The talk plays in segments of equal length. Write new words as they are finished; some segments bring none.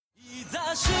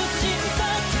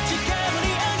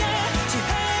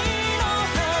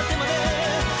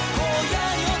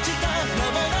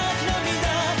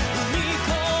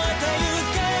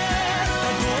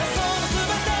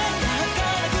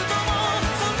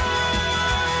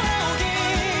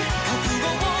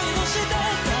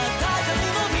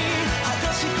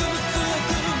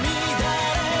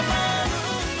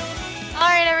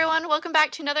back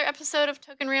to another episode of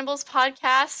Token Rambles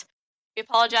podcast. We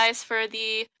apologize for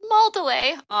the small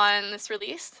delay on this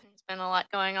release. There's been a lot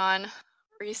going on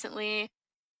recently,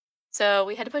 so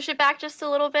we had to push it back just a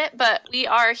little bit, but we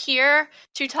are here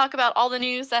to talk about all the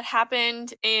news that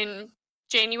happened in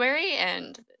January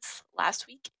and this last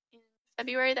week in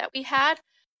February that we had.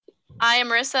 I am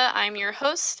Marissa, I'm your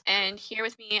host, and here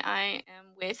with me I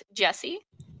am with Jessie.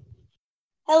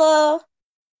 Hello.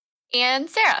 And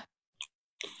Sarah.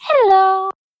 Hello.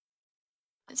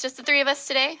 It's just the three of us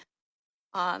today.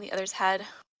 The others had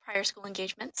prior school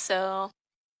engagements, so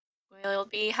we'll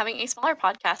be having a smaller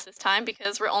podcast this time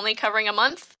because we're only covering a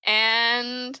month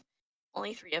and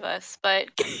only three of us, but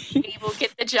we will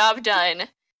get the job done.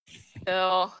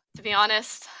 So, to be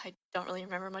honest, I don't really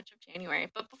remember much of January.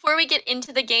 But before we get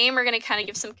into the game, we're going to kind of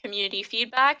give some community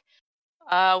feedback.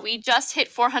 We just hit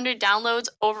 400 downloads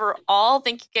overall.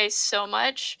 Thank you guys so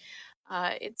much.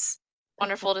 It's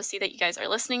wonderful to see that you guys are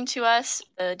listening to us.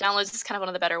 The downloads is kind of one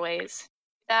of the better ways.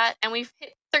 And we've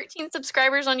hit 13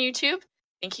 subscribers on YouTube.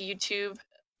 Thank you, YouTube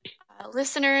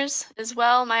listeners as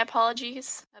well. My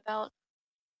apologies about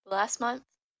last month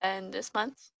and this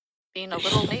month being a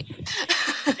little late.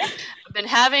 I've been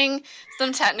having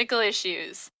some technical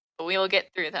issues, but we will get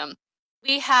through them.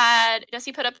 We had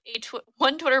Jessie put up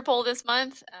one Twitter poll this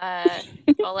month.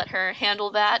 I'll let her handle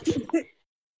that.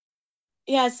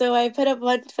 Yeah, so I put up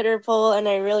one Twitter poll, and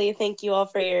I really thank you all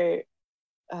for your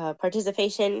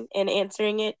participation in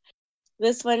answering it.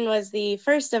 This one was the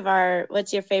first of our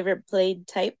what's your favorite blade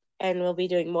type, and we'll be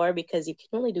doing more because you can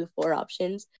only do 4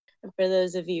 options. And for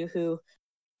those of you who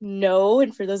know,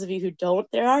 and for those of you who don't,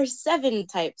 there are 7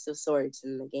 types of swords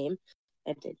in the game,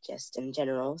 and just in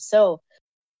general. So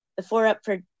the 4 up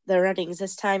for the runnings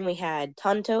this time we had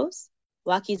Tantos,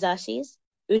 Wakizashis,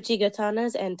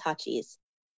 Uchigatanas, and Tachis.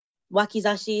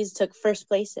 Wakizashis took first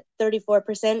place at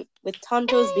 34%, with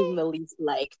Tantos being the least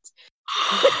liked.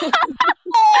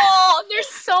 Oh, there's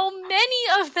so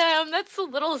many of them. That's a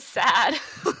little sad.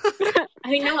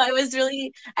 I know. I was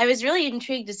really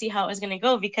intrigued to see how it was going to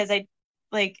go because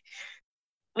with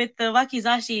the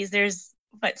Wakizashis, there's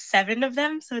 7 of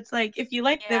them, so it's like if you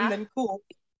like them, then cool.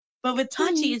 But with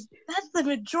Tachis, that's the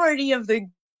majority of the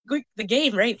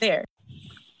game right there.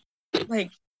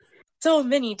 Like, so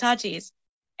many Tachis.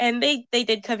 And they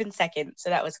did come in second, so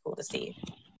that was cool to see.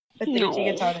 But the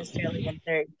Uchigatanas trailing in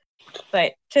third.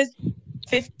 But just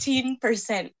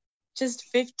 15%. Just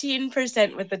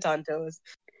 15% with the Tantos.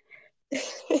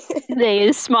 They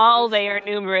are small, they are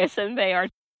numerous, and they are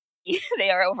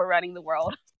overrunning the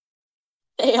world.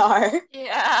 They are.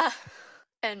 Yeah.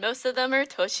 And most of them are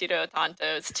Toshiro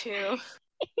Tantos, too.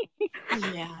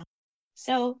 Yeah.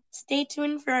 So, stay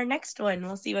tuned for our next one.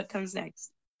 We'll see what comes next.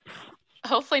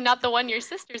 Hopefully not the one your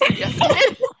sister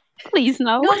suggested. Please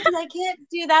no. No, I can't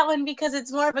do that one because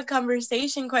it's more of a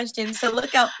conversation question. So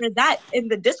look out for that in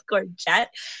the Discord chat.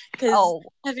 Because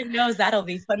heaven knows that'll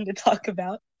be fun to talk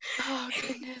about. Oh,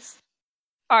 goodness.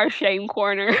 Our shame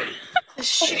corner. The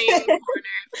shame corner.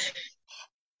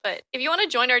 But if you want to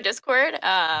join our Discord,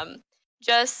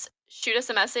 just shoot us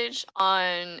a message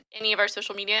on any of our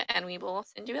social media and we will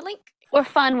send you a link. We're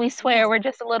fun, we swear. We're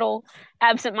just a little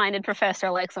absent-minded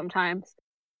professor-like sometimes.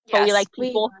 Yes, but we like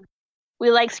people.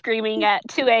 We like screaming at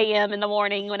 2 a.m. in the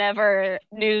morning whenever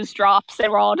news drops, and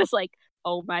we're all just like,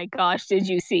 oh my gosh, did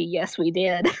you see? Yes, we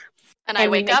did. And I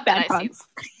wake up and I see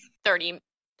 30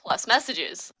 plus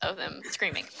messages of them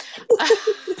screaming.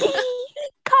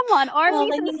 Come on,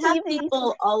 armies and you have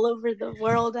people all over the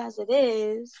world as it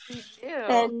is. We do.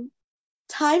 And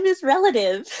time is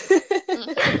relative.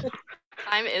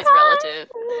 Time is relative.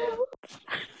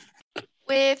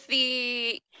 With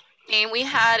the game, we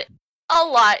had a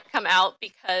lot come out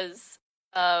because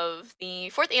of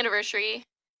the 4th anniversary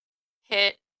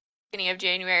hit beginning of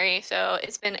January. So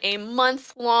it's been a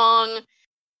month-long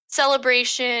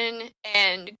celebration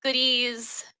and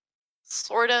goodies,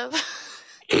 sort of.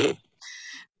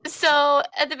 So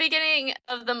at the beginning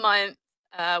of the month,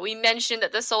 we mentioned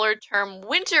that the Solar Term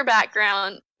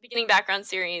beginning background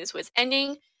series was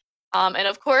ending. And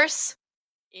of course,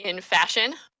 in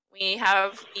fashion, we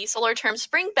have the Solar Term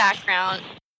Spring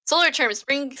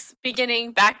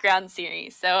beginning background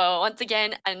series. So once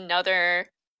again, another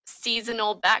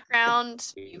seasonal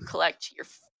background. You collect your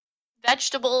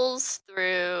vegetables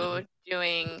through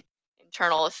doing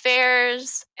internal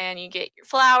affairs, and you get your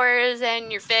flowers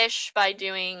and your fish by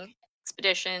doing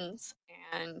expeditions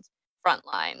and front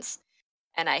lines.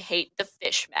 And I hate the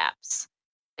fish maps.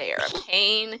 They are a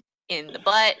pain in the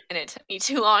butt, and it took me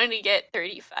too long to get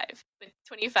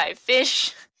 25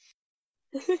 fish.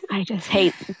 I just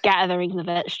hate gathering the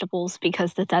vegetables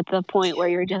because it's at the point where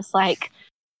you're just like,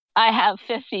 I have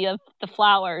 50 of the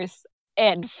flowers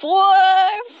and 4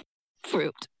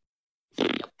 fruit.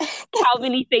 How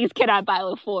many things can I buy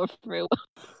with 4 fruit?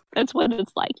 That's what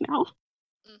it's like now.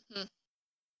 Mm-hmm.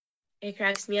 It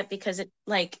cracks me up because it,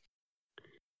 like,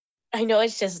 I know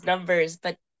it's just numbers,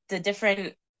 but the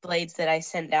different blades that I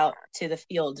send out to the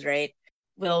fields, right,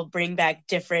 will bring back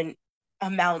different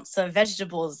amounts of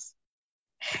vegetables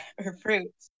or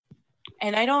fruits.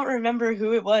 And I don't remember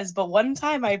who it was, but one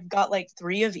time I got like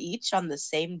 3 of each on the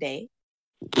same day.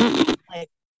 Like,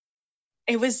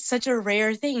 it was such a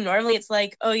rare thing. Normally it's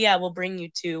like, oh yeah, we'll bring you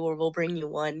 2 or we'll bring you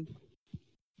 1.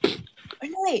 Or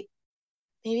no, wait,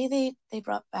 maybe they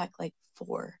brought back like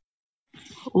 4.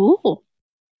 Ooh,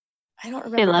 I don't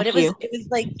they remember, love but you. it was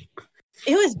like,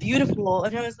 it was beautiful,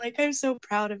 and I was like, I'm so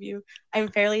proud of you. I'm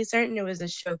fairly certain it was a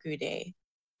Shoku day.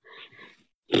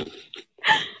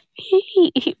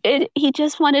 He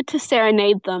just wanted to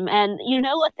serenade them, and you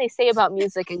know what they say about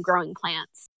music and growing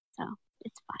plants, so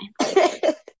it's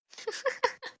fine.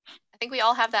 I think we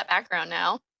all have that background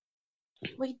now.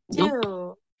 We Nope.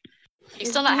 do. Do you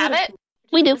still not have it?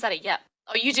 We do. Was that a yep?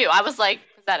 Oh, you do. I was like,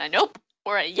 was that a nope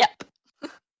or a yep?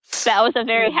 That was a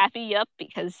very happy yup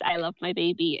because I love my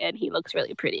baby and he looks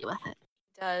really pretty with it.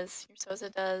 It does. Your Sosa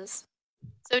does.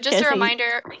 So just a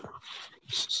reminder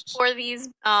for these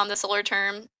the Solar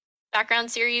Term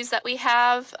background series that we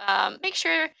have, make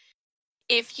sure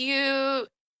if you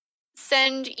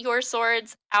send your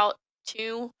swords out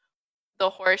to the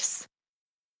horse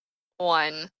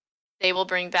one, they will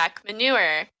bring back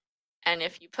manure. And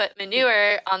if you put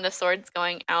manure on the swords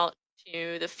going out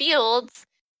to the fields,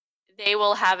 they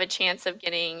will have a chance of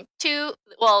getting 2.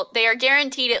 Well, they are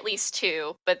guaranteed at least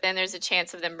 2, but then there's a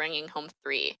chance of them bringing home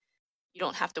 3. You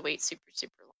don't have to wait super,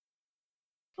 super long.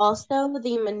 Also,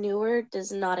 the manure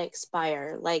does not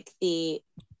expire. Like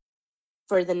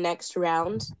for the next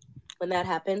round, when that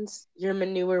happens, your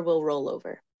manure will roll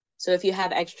over. So if you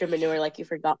have extra manure, like you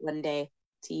forgot one day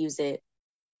to use it,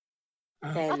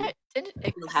 then It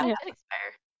didn't you'll have that.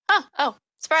 expire. Huh. Oh,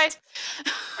 surprise.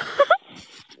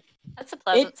 That's a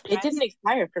pleasant surprise. It didn't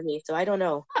expire for me, so I don't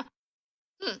know.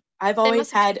 Huh. I've always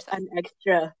had an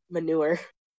extra manure.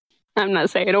 I'm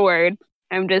not saying a word.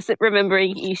 I'm just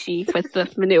remembering Ishii with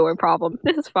the manure problem.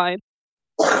 This is fine.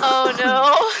 Oh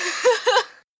no.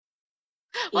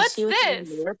 What's Ishii with this?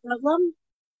 the manure problem?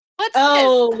 What's this?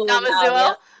 Namazuo?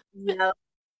 Wow, Yep.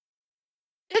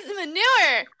 It's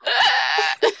manure.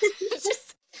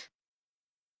 Just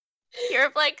pure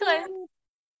blood cleanse.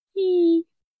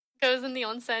 Goes in the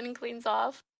onsen and cleans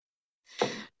off.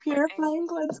 Purifying,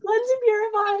 cleanse and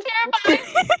purify.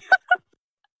 Purifying.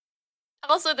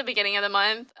 Also, at the beginning of the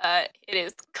month, it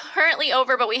is currently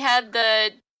over, but we had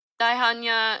the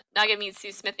Daihanya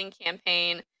Nagamitsu smithing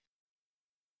campaign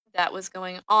that was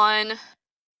going on.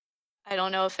 I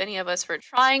don't know if any of us were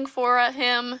trying for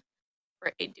him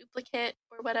for a duplicate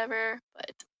or whatever,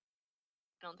 but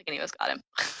I don't think any of us got him.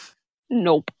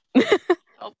 Nope.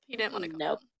 Nope, he didn't want to go.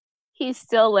 Nope. He's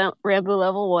still Rambo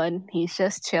level 1. He's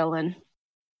just chilling.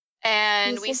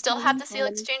 And we still have the Seal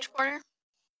Exchange Corner.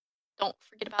 Don't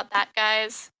forget about that,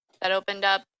 guys. That opened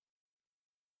up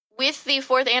with the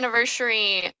 4th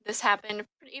anniversary. This happened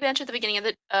pretty much at the beginning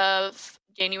of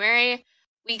January.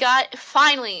 We got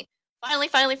finally,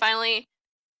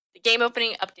 the game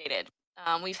opening updated.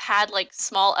 We've had like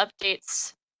small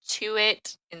updates to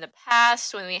it in the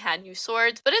past when we had new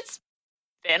swords, but it's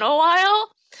been a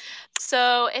while.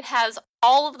 So it has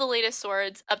all of the latest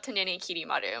swords up to Nene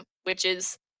Kirimaru, which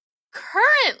is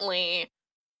currently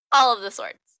all of the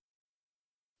swords.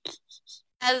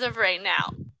 As of right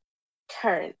now.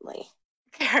 Currently.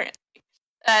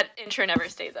 That intro never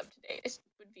stays up to date. It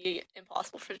would be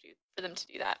impossible for them to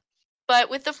do that. But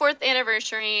with the 4th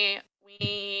anniversary,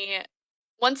 we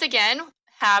once again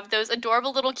have those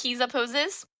adorable little Kiza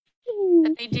poses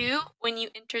that they do when you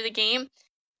enter the game.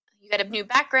 You get a new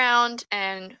background,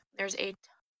 and there's a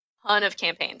ton of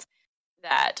campaigns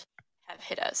that have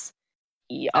hit us.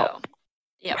 So,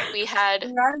 yeah, we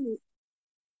had...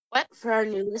 What? For our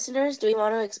new listeners, do we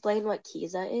want to explain what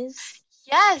Kiza is?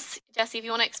 Yes! Jesse, if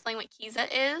you want to explain what Kiza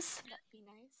is, that'd be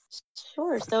nice.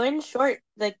 Sure. So in short,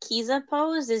 the Kiza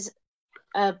pose is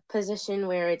a position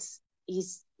where you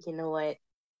know what?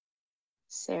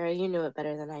 Sarah, you knew it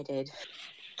better than I did.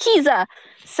 Kiza!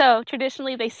 So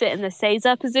traditionally they sit in the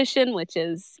Seiza position, which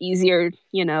is easier,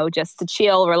 just to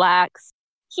chill, relax.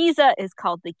 Kiza is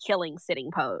called the killing sitting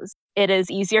pose. It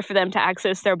is easier for them to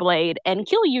access their blade and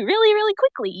kill you really, really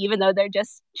quickly, even though they're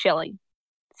just chilling.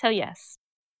 So yes,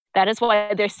 that is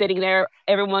why they're sitting there,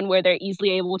 everyone, where they're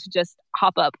easily able to just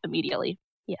hop up immediately.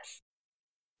 Yes.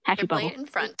 Happy Their blade bubble. in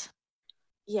front.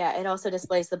 Yeah, it also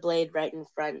displays the blade right in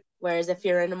front. Whereas if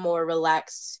you're in a more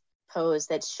relaxed pose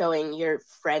that's showing your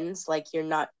friends like you're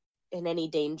not in any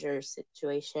danger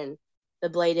situation, the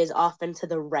blade is often to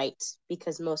the right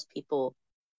because most people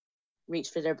reach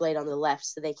for their blade on the left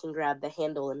so they can grab the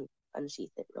handle and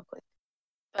unsheath it real quick.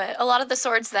 But a lot of the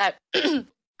swords that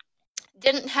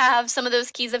didn't have some of those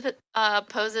Kiza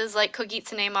poses, like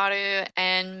Kogitsune Maru,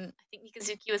 and I think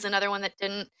Mikazuki was another one that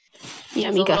didn't. Yeah,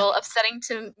 It's a Mika. little upsetting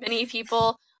to many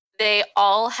people. They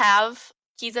all have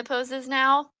Kiza poses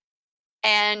now,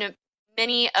 and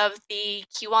many of the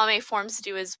Kiwame forms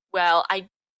do as well. I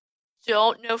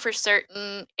don't know for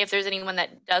certain if there's anyone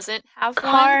that doesn't have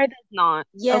one. Car does not.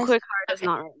 Yes. Okui Car does Okay.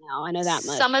 not right now. I know that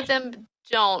much. Some of them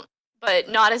don't, but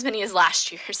not as many as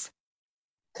last year's.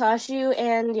 Kashu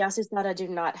and Yasusada do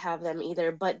not have them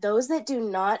either, but those that do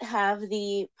not have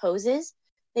the poses,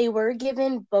 they were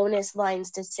given bonus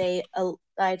lines to say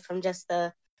aside from just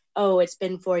the, oh, it's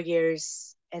been 4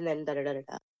 years, and then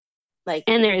da-da-da-da-da. Like,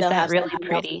 And there's they'll that have really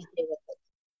something else to pretty say with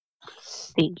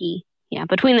it. thingy. Yeah,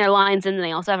 between their lines, and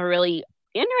they also have a really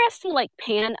interesting, like,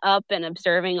 pan up and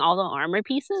observing all the armor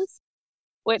pieces,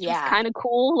 which was Yeah. kind of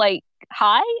cool. Like,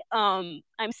 hi,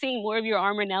 I'm seeing more of your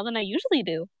armor now than I usually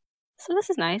do. So this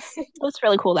is nice. So it's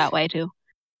really cool that way, too.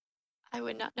 I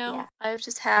would not know. Yeah. I've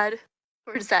just had,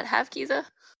 or does that have Kiza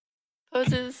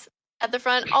poses at the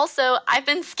front? Also, I've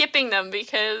been skipping them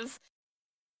because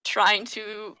trying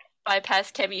to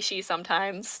bypass Kebishi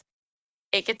sometimes,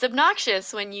 it gets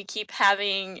obnoxious when you keep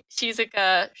having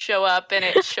Shizuka show up and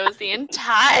it shows the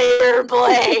entire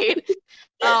blade.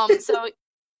 So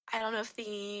I don't know if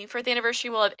the 4th anniversary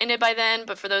will have ended by then,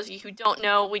 but for those of you who don't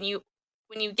know, when you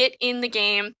get in the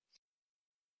game,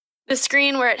 the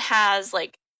screen where it has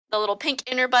like the little pink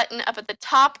enter button up at the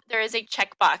top, there is a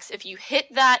checkbox. If you hit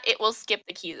that, it will skip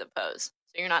the Kiza pose.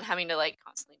 So you're not having to like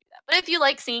constantly do that. But if you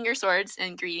like seeing your swords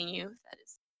and greeting you, that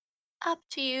is up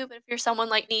to you. But if you're someone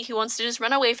like me who wants to just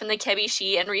run away from the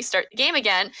Kebishi and restart the game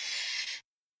again,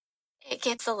 it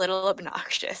gets a little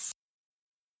obnoxious.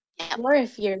 Yeah. Or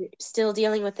if you're still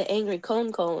dealing with the angry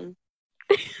cone.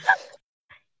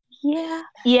 Yeah.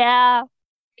 Yeah.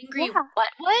 Angry Yeah.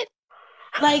 what?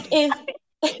 Like if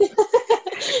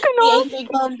the angry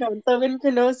cone. So when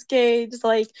Konosuke is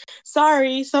like,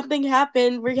 sorry, something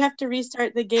happened, we have to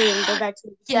restart the game, go back to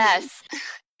the beginning. Yes.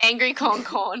 Angry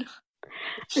Con.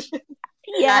 Yeah.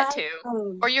 That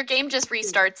too. Or your game just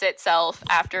restarts itself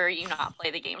after you not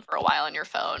play the game for a while on your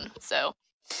phone. So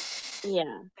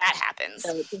yeah, that happens.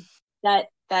 So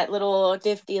that little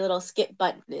nifty little skip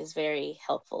button is very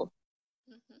helpful.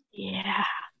 Mm-hmm. Yeah.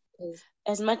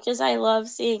 As much as I love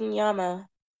seeing Yama,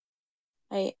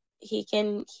 he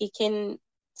can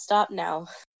stop now.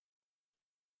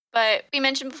 But we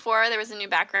mentioned before there was a new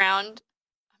background.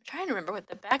 I'm trying to remember what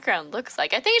the background looks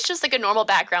like. I think it's just like a normal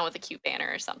background with a cute banner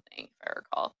or something, if I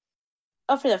recall.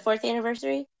 Oh, for the 4th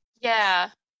anniversary? Yeah.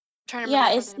 I'm trying to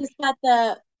remember.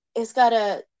 Yeah, it's got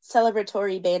a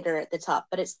celebratory banner at the top,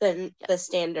 but it's the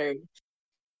standard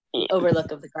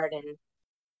overlook of the garden.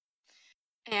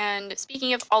 And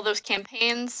speaking of all those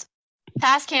campaigns,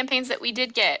 past campaigns that we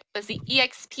did get was the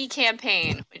EXP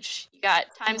campaign, which you got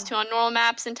 ×2 on normal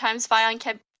maps and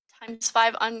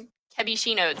 ×5 on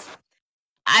Kebishi nodes.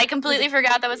 I completely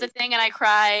forgot that was a thing, and I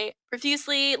cry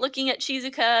profusely looking at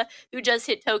Shizuka, who just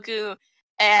hit Toku,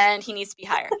 and he needs to be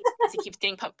higher because he keeps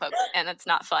getting poked, and that's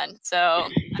not fun. So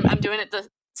I'm doing it the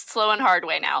slow and hard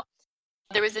way now.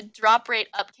 There was a drop rate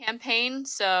up campaign,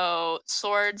 so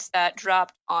swords that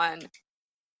dropped on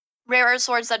rarer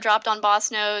swords that dropped on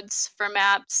boss nodes for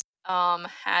maps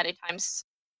had a times.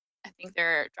 I think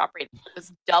their drop rate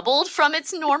was doubled from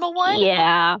its normal one.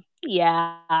 Yeah.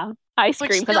 I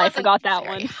screamed because I forgot that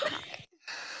one.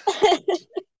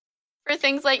 For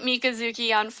things like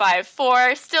Mikazuki on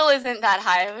 5-4, still isn't that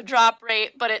high of a drop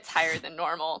rate, but it's higher than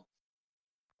normal.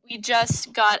 We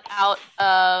just got out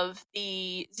of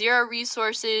the 0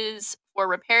 resources for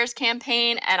repairs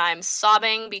campaign, and I'm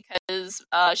sobbing because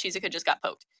Shizuka just got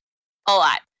poked. A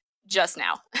lot. Just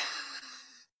now.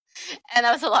 And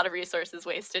that was a lot of resources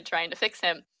wasted trying to fix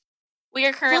him. We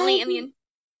are currently in the...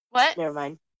 What? Never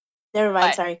mind.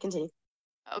 What? Sorry, continue.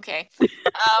 Okay.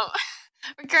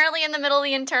 We're currently in the middle of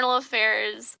the internal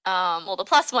affairs, the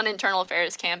 +1 internal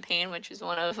affairs campaign, which is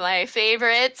one of my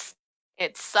favorites.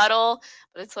 It's subtle,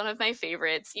 but it's one of my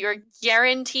favorites. You're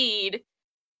guaranteed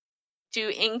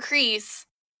to increase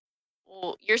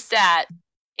your stat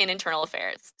in internal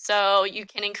affairs. So you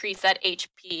can increase that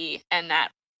HP and that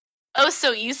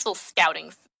so useful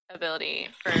scouting ability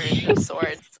for the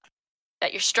swords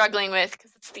that you're struggling with,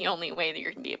 because it's the only way that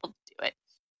you're going to be able to do it.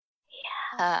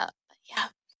 Yeah.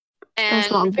 And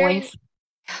those long boys.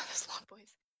 Yeah, those long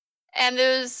boys. And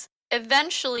those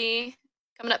eventually,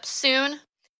 coming up soon,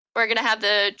 we're going to have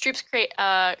the troops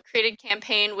created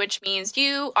campaign, which means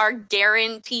you are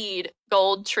guaranteed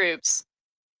gold troops.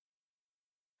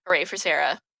 Hooray for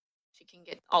Sarah. She can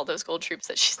get all those gold troops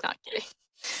that she's not getting.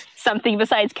 Something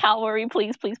besides cavalry,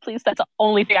 please, please, please. That's the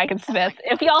only thing I can smith.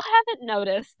 If y'all haven't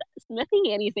noticed, smithing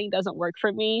anything doesn't work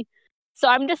for me. So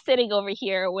I'm just sitting over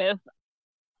here with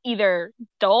either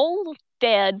dull,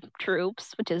 dead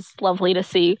troops, which is lovely to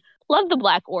see. Love the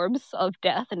black orbs of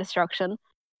death and destruction.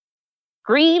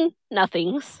 Green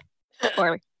nothings,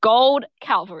 or gold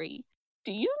cavalry.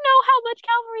 Do you know how much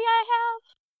cavalry I have?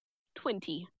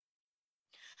 20.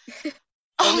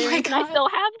 Oh Only my reason I God. still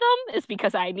have them is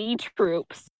because I need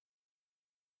troops.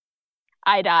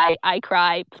 I die. I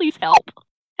cry. Please help.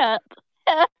 Help.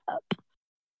 Help.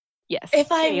 Yes.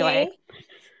 If I anyway. may,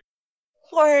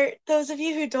 for those of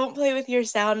you who don't play with your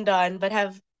sound on but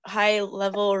have high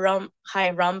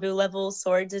Rambu level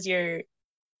swords as your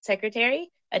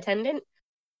attendant,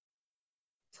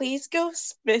 please go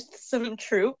smith some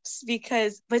troops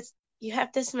but you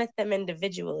have to smith them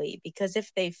individually, because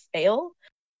if they fail,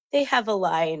 they have a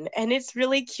line, and it's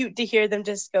really cute to hear them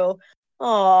just go,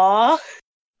 "Aww."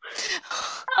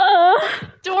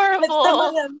 Adorable. But some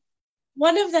of them,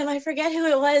 one of them, I forget who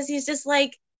it was, he's just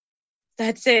like,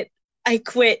 "That's it. I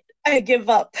quit. I give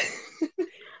up."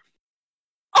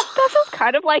 That sounds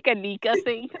kind of like a Nika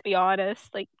thing, to be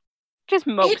honest. Like, just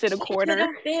mopes in a It could corner.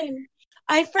 have been.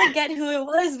 I forget who it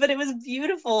was, but it was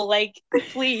beautiful. Like,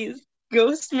 please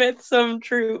go smith some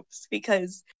troops,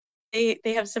 because they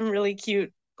have some really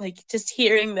cute, like, just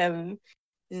hearing them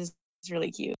is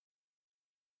really cute.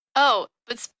 Oh,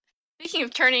 but speaking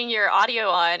of turning your audio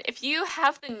on, if you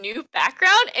have the new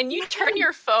background and you turn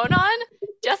your phone on,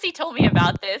 Jessie told me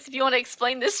about this. If you want to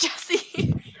explain this,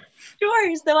 Jessie.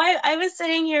 Sure. So I was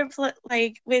sitting here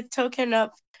with Token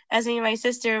up as me and my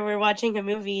sister were watching a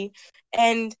movie,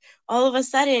 and all of a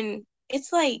sudden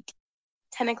it's like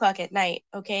 10 o'clock at night,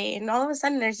 okay? And all of a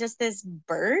sudden there's just this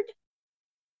bird,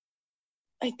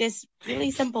 like this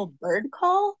really simple bird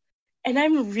call, and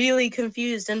I'm really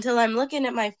confused until I'm looking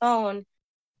at my phone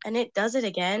and it does it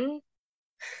again.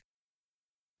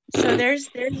 So there's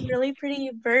really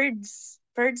pretty bird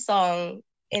song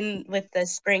with the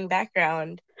spring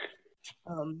background.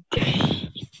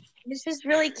 It's just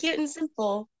really cute and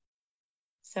simple.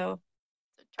 So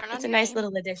it's a nice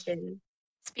little addition.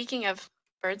 Speaking of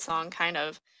birdsong, kind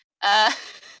of,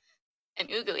 and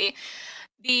oogly,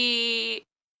 the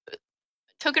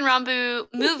Token Rambu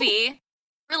movie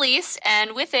released,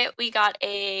 and with it we got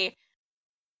a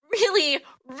really,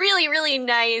 really, really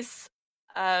nice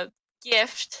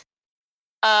gift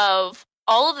of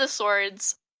all of the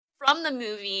swords from the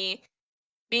movie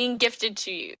being gifted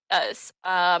to us.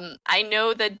 I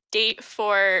know the date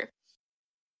for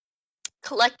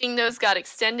collecting those got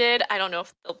extended. I don't know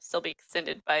if they'll still be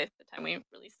extended by the time we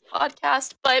release the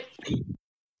podcast, but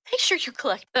make sure you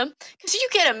collect them, because you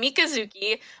get a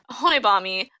Mikazuki, a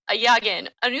Honebami, a Yagen,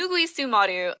 an Ugui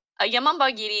Sumaru, a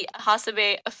Yamambagiri, a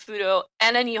Hasabe, a Fudo,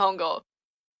 and a Nihongo.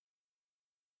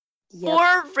 Yep.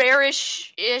 4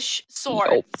 rarish-ish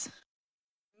swords.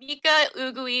 Mika,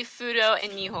 Ugui, Fudo,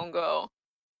 and Nihongo.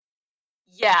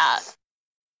 Yeah.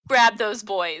 Grab those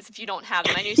boys if you don't have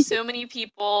them. I knew so many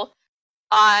people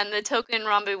on the Token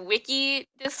Rambu Wiki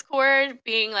Discord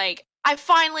being like, I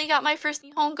finally got my first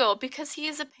Nihongo because he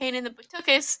is a pain in the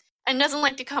buttockus and doesn't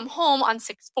like to come home on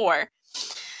 6-4.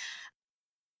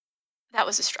 That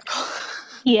was a struggle.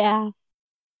 Yeah.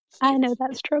 I know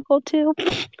that struggle too.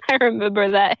 I remember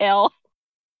that hell.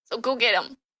 So go get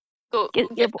them. Go Get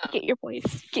them. your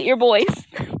boys. Get your boys.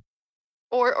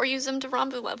 Or use them to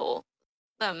Rambu level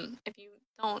them if you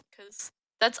don't, because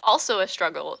that's also a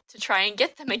struggle to try and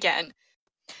get them again,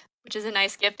 which is a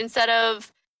nice gift. Instead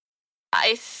of,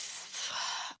 I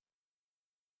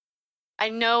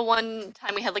know one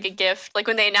time we had like a gift, like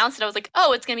when they announced it, I was like,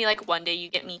 oh, it's gonna be like one day you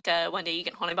get Mika, one day you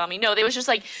get Honebami. No, they was just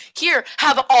like, here,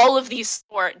 have all of these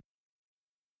swords.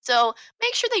 So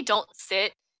make sure they don't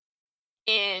sit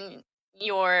in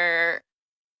your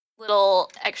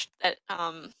little extra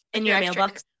in your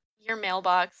mailbox. Your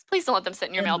mailbox. Please don't let them sit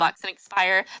in your mailbox and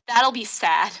expire. That'll be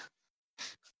sad.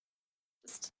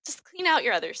 Just clean out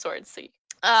your other swords. So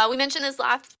we mentioned this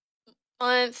last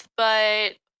month,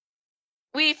 but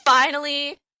we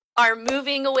finally are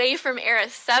moving away from Era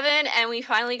 7, and we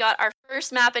finally got our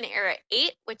first map in Era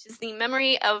 8, which is the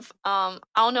memory of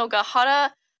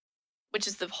Aonogahara, which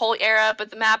is the whole era, but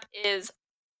the map is,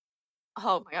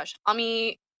 oh my gosh,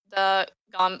 Ami the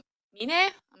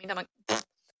Gamine?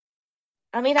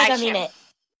 Gamine.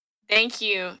 Thank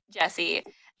you, Jessie.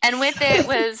 And with it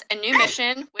was a new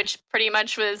mission, which pretty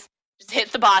much was Just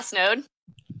hit the boss node,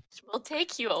 which will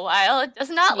take you a while. It does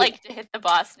not like to hit the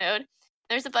boss node.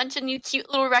 There's a bunch of new cute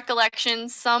little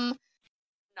recollections, some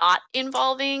not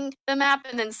involving the map,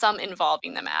 and then some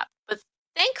involving the map. But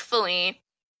thankfully,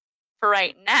 for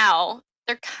right now,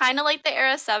 they're kind of like the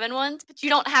Era 7 ones, but you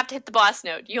don't have to hit the boss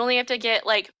node. You only have to get,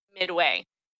 like, midway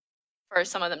for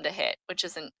some of them to hit, which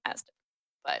isn't as difficult.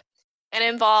 But it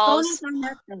involves...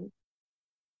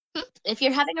 If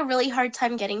you're having a really hard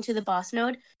time getting to the boss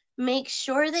node, make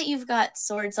sure that you've got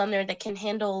swords on there that can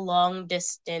handle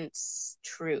long-distance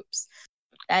troops.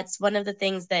 That's one of the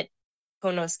things that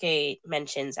Konosuke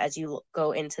mentions as you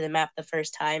go into the map the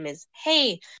first time is,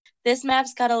 hey, this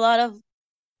map's got a lot of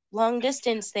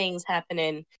long-distance things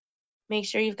happening. Make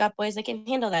sure you've got boys that can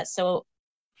handle that. So,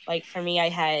 like, for me, I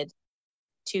had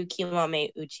 2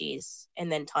 Kiwame Uchis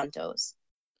and then Tontos.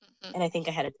 Mm-hmm. And I think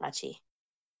I had a Tachi.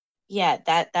 Yeah,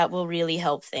 that will really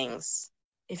help things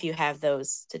if you have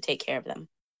those to take care of them.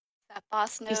 That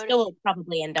boss node. You still will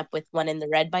probably end up with one in the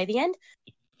red by the end.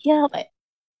 Yeah. But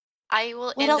I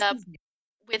will end up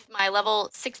with my level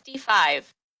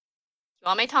 65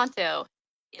 Kiwame Tonto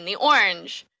in the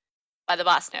orange by the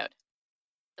boss node.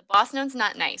 The boss node's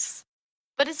not nice,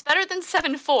 but it's better than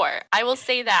 7-4. I will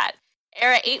say that.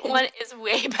 Era 8-1 is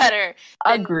way better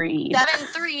than Agreed.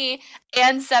 7-3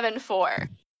 and 7-4.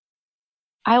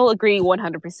 I will agree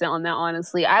 100% on that,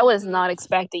 honestly. I was not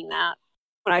expecting that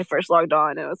when I first logged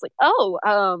on. And I was like, oh,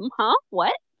 huh?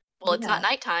 What? Well, it's not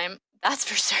nighttime. That's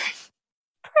for certain.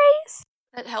 Praise.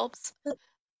 That helps.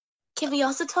 Can we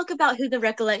also talk about who the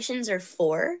recollections are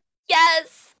for?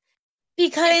 Yes!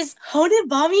 Because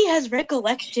Honebami has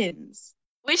recollections.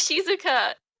 With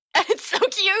Shizuka. And it's so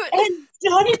cute! And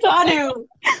Donutanu!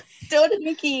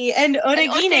 Donanuki and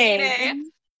Otagine.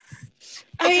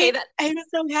 Okay, I'm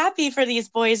so happy for these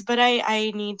boys, but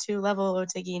I need to level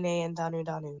Otagine and Danu.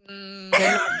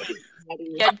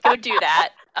 Yeah, go do that.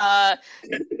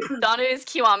 Danu is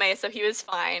Kiwame, so he was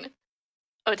fine.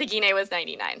 Otagine was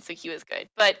 99, so he was good.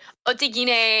 But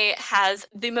Otagine has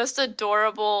the most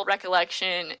adorable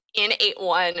recollection in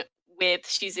 8-1 with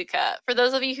Shizuka. For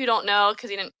those of you who don't know,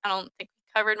 because I don't think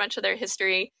we covered much of their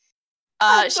history.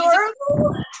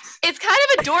 Adorable? It's kind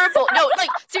of adorable. No,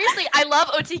 like, seriously, I love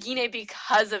Otagine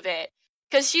because of it.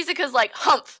 Because Shizuka's like,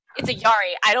 humph, it's a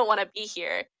Yari. I don't want to be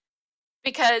here.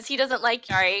 Because he doesn't like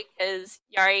Yari, because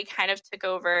Yari kind of took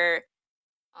over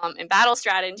in battle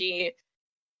strategy.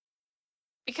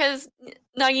 Because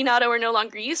Naginata were no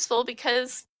longer useful,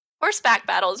 because horseback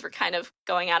battles were kind of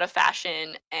going out of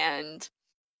fashion, and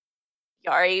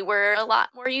Yari were a lot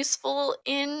more useful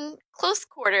in close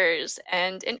quarters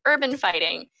and in urban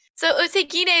fighting. So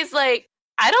Otagine's like,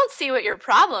 I don't see what your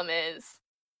problem is.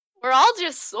 We're all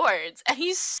just swords. And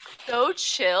he's so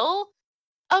chill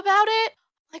about it.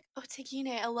 Like,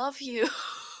 Otagine, I love you.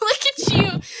 Look at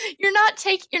you. You're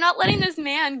not letting this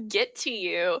man get to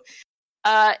you.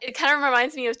 It kind of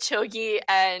reminds me of Chogi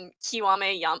and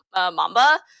Kiwame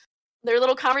Mamba. Their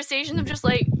little conversation of just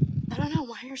like, I don't know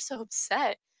why you're so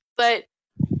upset. But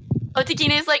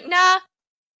Otagine is like, nah,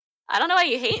 I don't know why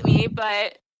you hate me,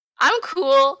 but I'm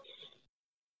cool.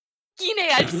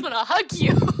 Gine, I just want to hug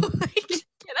you. Like,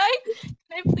 can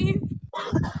I please?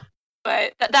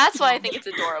 But that's why I think it's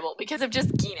adorable, because of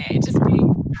just Gine just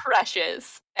being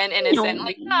precious and innocent.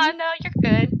 Like, no, you're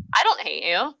good. I don't hate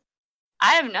you.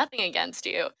 I have nothing against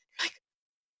you.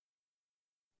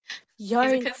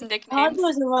 Shizuka's nicknames.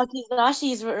 Tontos and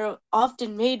Wakizashis were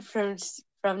often made from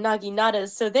Naginatas,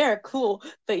 so they're cool.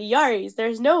 But Yaris,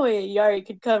 there's no way a Yari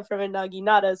could come from a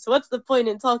Naginata, so what's the point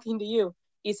in talking to you?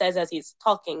 He says as he's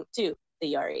talking to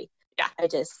the Yari. Yeah.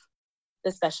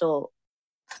 The special.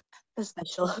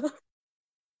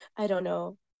 I don't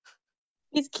know.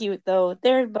 He's cute, though.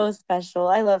 They're both special.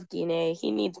 I love Gine.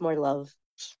 He needs more love.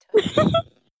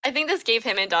 I think this gave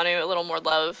him and Danu a little more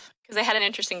love, because they had an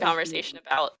interesting conversation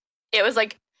about it. Was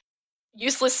like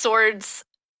useless swords,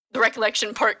 the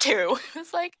recollection part 2.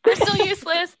 It's like, we're still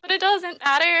useless, but it doesn't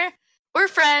matter. We're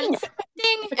friends.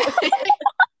 Ding.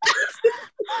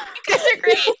 You guys are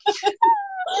great.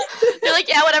 They're like,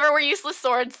 yeah, whatever, we're useless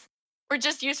swords. We're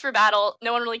just used for battle.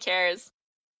 No one really cares.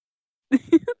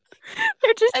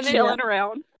 They're just chilling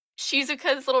around.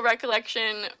 Shizuka's little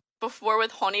recollection before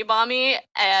with Honibami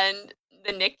and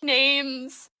the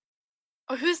nicknames.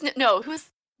 Oh, who's the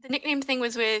nickname thing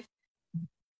was with?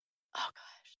 Oh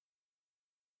gosh,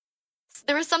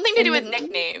 there was something to do with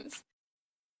nicknames.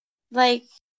 Like,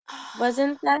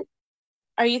 wasn't that?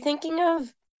 Are you thinking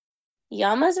of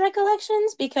Yama's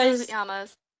recollections? Because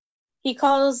Yama's. He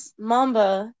calls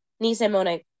Mamba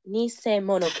Nisemono-kun.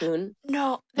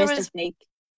 No, there Mr. was Fake.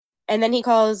 And then he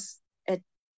calls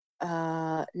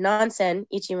Nansen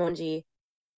Ichimonji,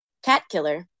 Cat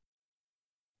Killer,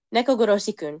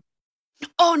 Nekogoroshi-kun.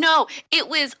 Oh no, it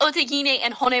was Otegine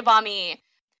and Honebami.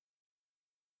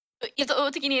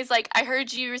 Otegine is like, I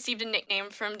heard you received a nickname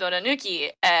from Doranuki,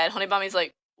 and Honebami's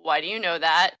like, why do you know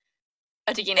that?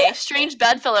 Otegine, strange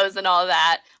bedfellows and all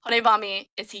that. Honebami,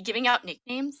 is he giving out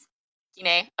nicknames?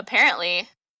 Otegine, apparently.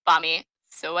 Bami,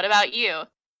 so what about you?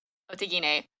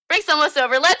 Otegine, break's almost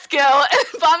over, let's go!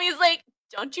 And Bami's like,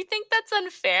 don't you think that's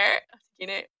unfair?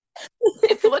 Otegine,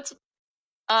 it's what's,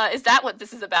 is that what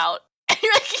this is about?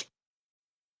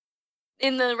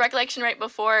 In the recollection right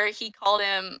before, he called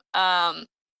him,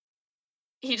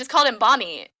 he just called him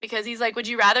Bami, because he's like, would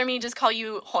you rather me just call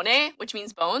you Hone, which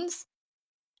means bones?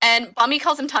 And Bami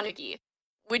calls him Tanuki,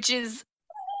 which is...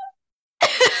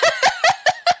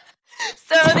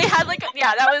 So they had like,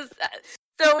 yeah, that was...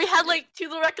 So we had like 2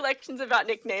 little recollections about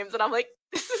nicknames, and I'm like,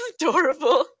 this is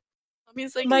adorable.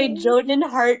 Bami's like... My Jonin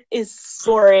heart is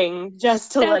soaring,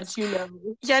 just to let you know.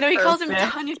 Yeah, no, he calls him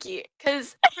Perfect. Tanuki.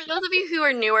 Because for those of you who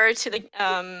are newer to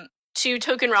the to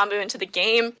Token Rambu and to the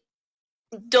game,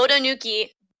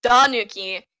 Doranuki,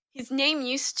 Danuki, his name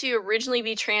used to originally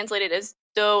be translated as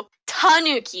Do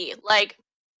Tanuki, like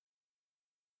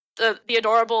the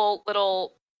adorable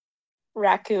little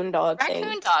Raccoon dog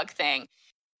thing.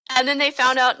 And then they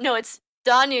found out, no, it's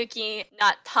Danuki,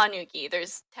 not Tanuki.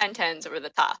 There's 10 tens over the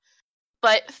ta.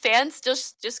 But fans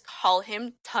just call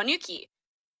him Tanuki.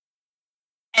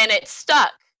 And it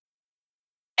stuck.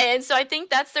 And so I think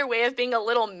that's their way of being a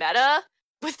little meta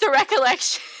with the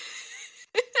recollection.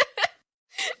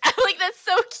 I'm like, that's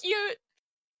so cute.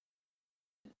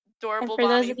 Adorable. And for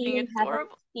those Bami of you being who adorable.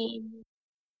 haven't seen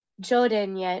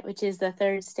Joden yet, which is the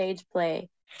 3rd stage play,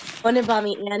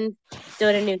 Honebami and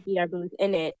Doranuki are both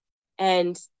in it,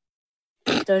 and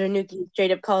Doranuki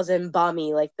straight up calls him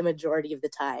Bami like the majority of the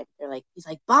time. He's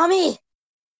like, Bami!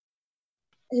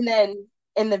 And then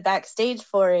in the backstage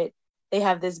for it, they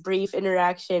have this brief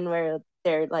interaction where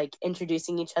they're like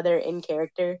introducing each other in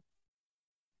character.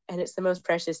 And it's the most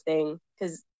precious thing,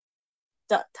 because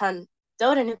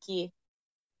Doranuki,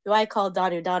 who I call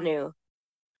Danu,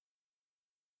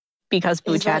 Because is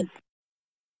Buchan.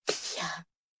 like,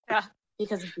 Yeah.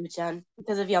 Because of Buchan,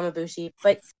 because of Yamabushi.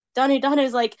 But Danu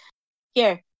is like,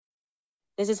 here,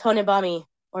 this is Honebami,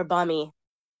 or Bami.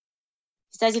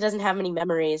 He says he doesn't have many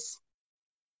memories.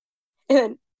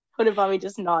 And Honebami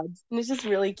just nods. And it's just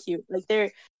really cute. Like,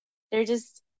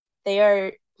 they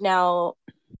are now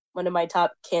one of my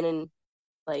top canon,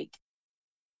 like,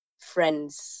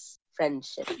 friendship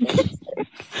things. They're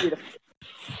beautiful.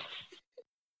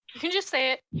 You can just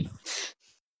say it.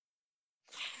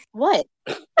 What?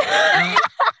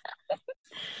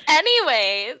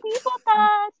 Anyways.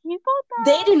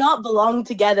 They do not belong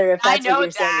together, if that's I know what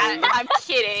you're that. saying. I'm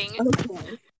kidding.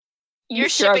 Okay. Your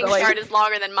shipping chart is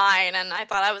longer than mine, and I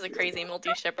thought I was a crazy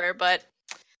multi-shipper, but...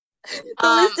 The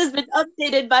list has been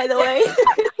updated, by the way.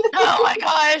 Oh my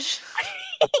gosh!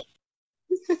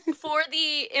 For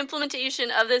the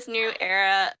implementation of this new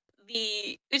era,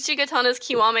 the Uchigatana's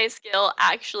Kiwame skill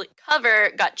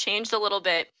cover got changed a little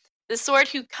bit. The sword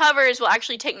who covers will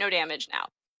actually take no damage now.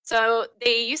 So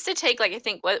they used to take, like, I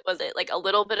think, what was it, like a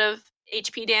little bit of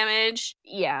HP damage?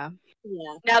 Yeah.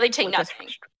 Now they take nothing.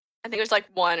 I think it was like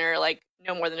 1 or like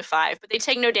no more than 5, but they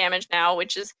take no damage now,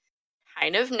 which is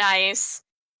kind of nice.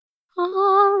 A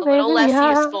little less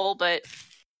useful, but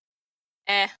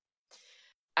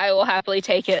I will happily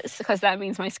take it, because that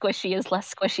means my squishy is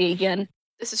less squishy again.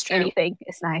 This is true. Anything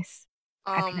is nice.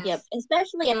 Yep,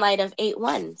 especially in light of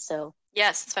 8-1, so.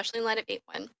 Yes, especially in light of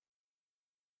 8-1.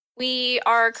 We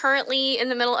are currently in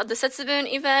the middle of the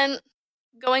Setsubun event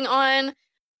going on.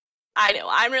 I know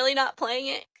I'm really not playing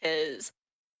it because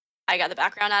I got the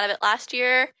background out of it last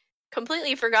year.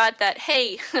 Completely forgot that,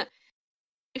 hey,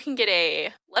 you can get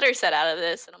a letter set out of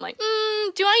this. And I'm like,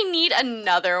 do I need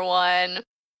another one?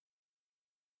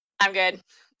 I'm good.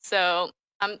 So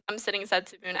I'm sitting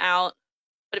Setsubun out.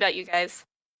 What about you guys?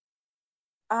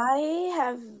 I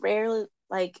have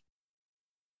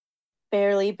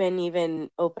barely been even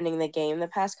opening the game the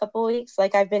past couple weeks.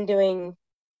 Like, I've been doing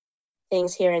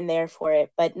things here and there for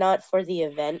it, but not for the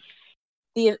event.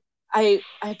 I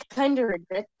kind of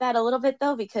regret that a little bit,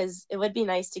 though, because it would be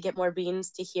nice to get more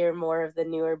beans to hear more of the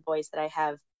newer boys that I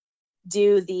have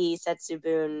do the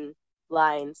Setsubun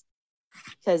lines.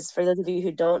 Because for those of you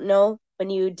who don't know, when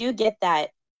you do get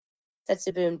that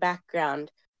Setsubun background,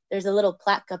 there's a little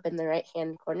plaque up in the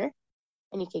right-hand corner,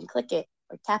 and you can click it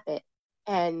or tap it,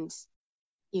 and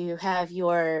you have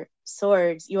your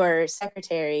swords, your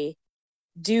secretary,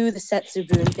 do the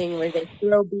Setsubun thing where they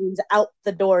throw beans out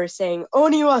the door saying,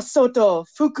 Oni wa soto,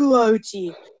 fuku wa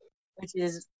uchi. which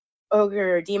is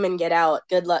ogre or demon get out,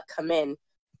 good luck come in.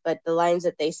 But the lines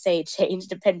that they say change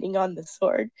depending on the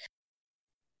sword.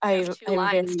 I'm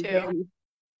lines very, too. very...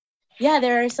 Yeah,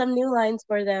 there are some new lines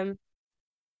for them.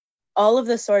 All of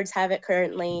the swords have it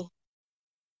currently,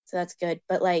 so that's good.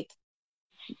 But like,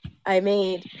 I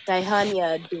made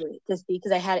Daihanya do it just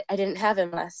because I didn't have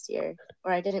him last year,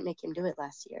 or I didn't make him do it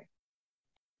last year.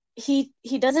 He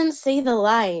doesn't say the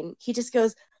line. He just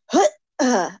goes,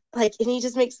 "Huh," like, and he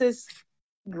just makes this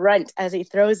grunt as he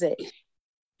throws it.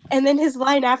 And then his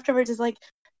line afterwards is like,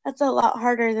 "That's a lot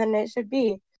harder than it should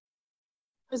be. It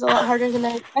was a lot harder than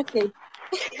I expected."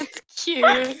 That's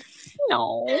cute.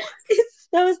 No. It's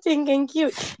so stinking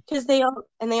cute because they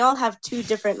all have two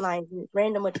different lines, and it's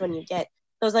random which one you get.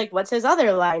 So I was like, "What's his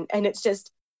other line?" And it's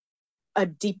just a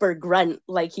deeper grunt,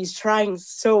 like he's trying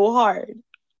so hard.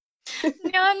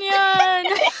 Nyan Nyan.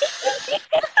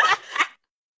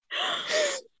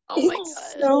 Oh my It's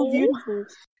god. so beautiful.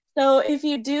 So if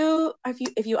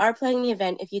you are playing the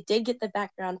event, if you did get the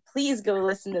background, please go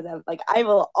listen to them. Like, I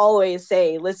will always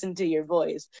say, listen to your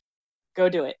voice. Go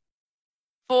do it.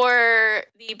 For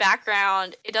the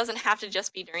background, it doesn't have to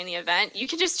just be during the event. You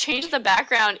can just change the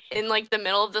background in like the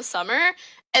middle of the summer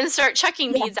and start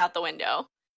chucking beads out the window.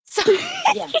 So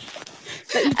Yeah.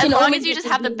 But you as can long only as you get just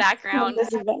have the beads background from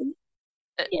this event.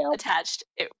 attached,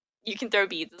 you can throw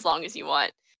beads as long as you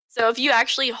want. So if you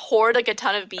actually hoard like a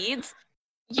ton of beads,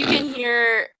 you can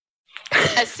hear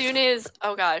as soon as,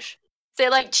 oh gosh, say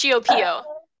like Chio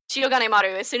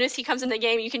Ganemaru, as soon as he comes in the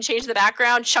game, you can change the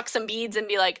background, chuck some beads, and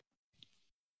be like,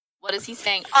 what is he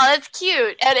saying? Oh, that's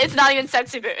cute. And it's not even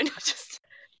Setsubun.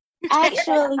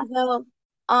 Actually, though,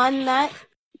 on that,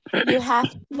 you have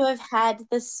to have had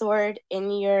the sword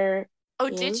in your Oh,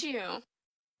 game. did you?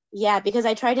 Yeah, because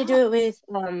I tried to do it with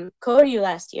Koryu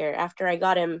last year after I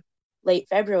got him late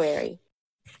February.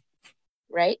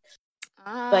 Right?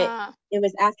 But it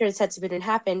was after the Setsubun had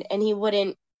happened, and he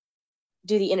wouldn't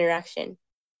do the interaction.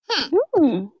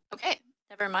 Okay,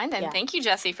 never mind then. Yeah. Thank you,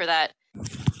 Jesse, for that.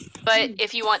 But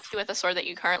if you want to with a sword that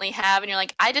you currently have, and you're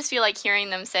like, I just feel like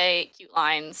hearing them say cute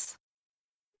lines,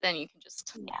 then you can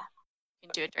just you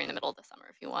can do it during the middle of the summer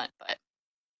if you want. But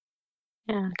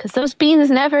yeah, because those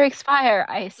beans never expire.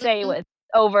 I say with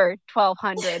over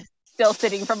 1,200 still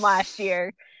sitting from last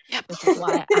year. Yep. Which is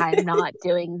why I'm not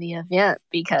doing the event,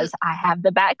 because I have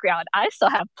the background. I still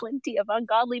have plenty of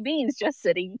ungodly beans just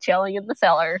sitting, chilling in the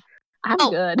cellar. I'm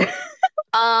good.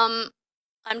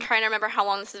 I'm trying to remember how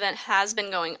long this event has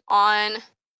been going on.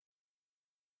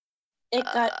 It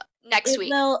got next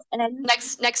week. And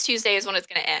next Tuesday is when it's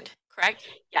going to end. Correct?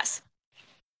 Yes.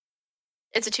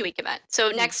 It's a 2-week event.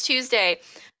 So next Tuesday,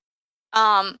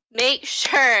 make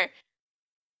sure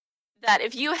that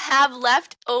if you have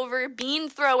leftover bean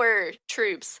thrower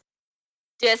troops,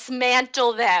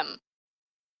 dismantle them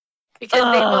because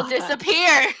they will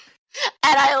disappear.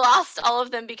 And I lost all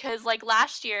of them because, like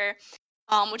last year,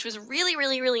 which was really,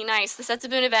 really, really nice, the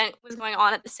Setsubun event was going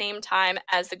on at the same time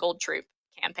as the Gold Troop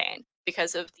campaign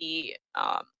because of the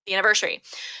anniversary.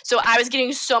 So I was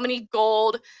getting so many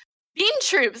gold bean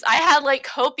troops. I had like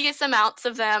copious amounts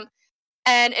of them.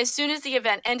 And as soon as the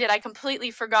event ended, I completely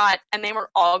forgot, and they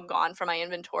were all gone from my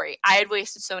inventory. I had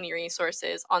wasted so many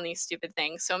resources on these stupid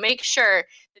things. So make sure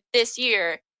that this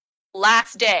year,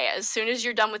 last day, as soon as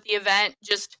you're done with the event,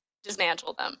 just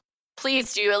dismantle them.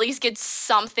 Please do. At least get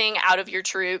something out of your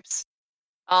troops.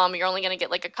 You're only going to get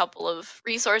like a couple of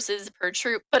resources per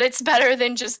troop, but it's better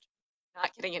than just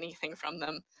not getting anything from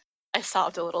them. I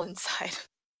sobbed a little inside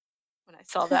when I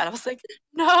saw that. I was like,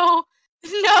 no.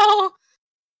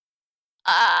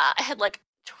 I had like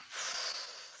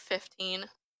 15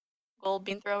 gold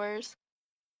bean throwers.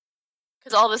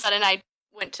 Because all of a sudden I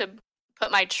went to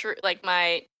put my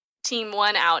my team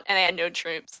 1 out and they had no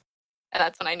troops. And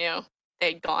that's when I knew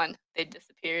they'd gone. They'd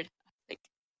disappeared. Like,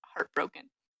 heartbroken.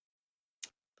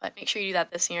 But make sure you do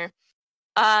that this year.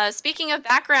 Speaking of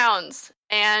backgrounds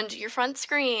and your front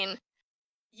screen,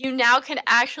 you now can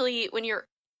actually, when you have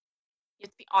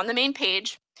to be on the main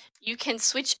page, you can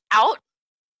switch out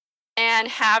and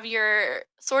have your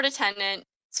sword attendant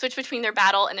switch between their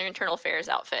battle and their internal affairs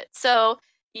outfit. So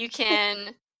you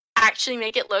can actually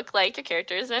make it look like your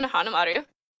character is in Hanamaru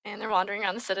and they're wandering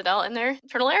around the citadel in their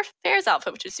internal affairs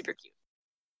outfit, which is super cute.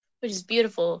 Which is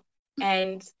beautiful.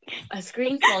 And a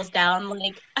screen falls down,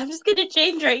 like, I'm just gonna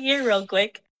change right here real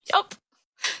quick. Yep.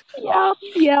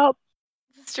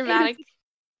 This dramatic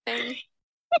thing.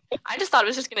 I just thought it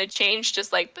was just gonna change,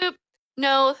 just like boop.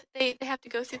 No, they have to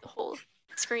go through the whole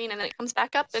screen and then it comes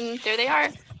back up and there they are.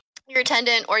 Your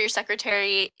attendant or your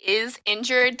secretary is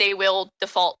injured, they will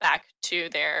default back to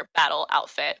their battle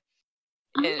outfit.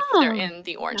 if they're in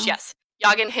the orange. no. Yes,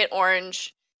 Yagen hit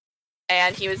orange,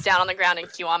 and he was down on the ground in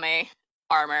Kiwame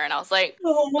armor, and I was like,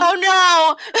 oh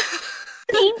no!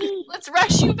 Baby. Let's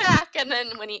rush you back. And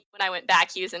then when I went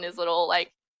back, he was in his little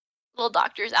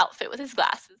doctor's outfit with his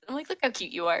glasses. I'm like, look how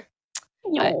cute you are.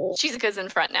 But No. Shizuka's in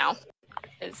front now.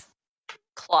 His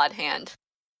clawed hand.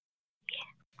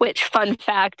 Which, fun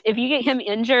fact, if you get him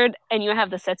injured and you have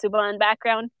the Setsuba in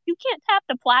background, you can't tap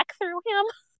the plaque through him.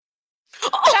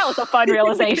 That was a fun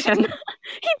realization.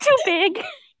 He's too big.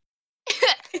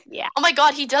 Yeah. Oh my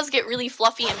god, he does get really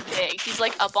fluffy and big. He's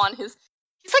like up on his...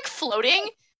 He's like floating,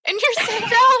 and you're sitting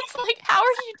down. It's like, how are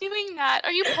you doing that?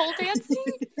 Are you pole dancing?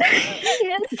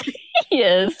 He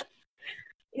is.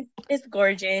 It's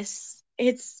gorgeous.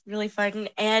 It's really fun.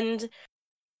 And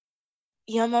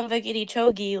Yamamba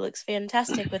Chogi looks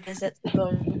fantastic with his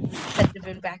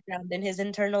Setsubun background and his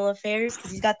internal affairs, because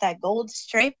he's got that gold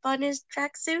stripe on his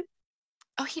tracksuit.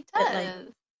 Oh, he does.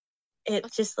 But, it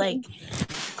just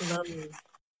glows.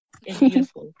 It's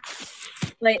beautiful.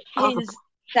 But his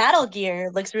battle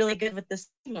gear looks really good with this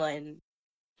one.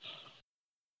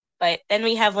 But then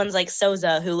we have ones like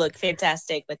Souza who look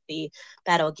fantastic with the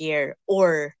battle gear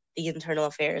or the internal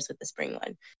affairs with the spring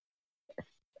one.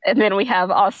 And then we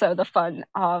have also the fun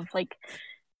of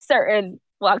certain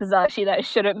wakizashi that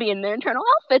shouldn't be in their internal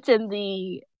outfits in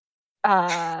the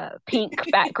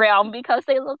pink background because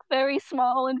they look very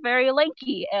small and very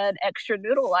lanky and extra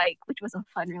noodle-like, which was a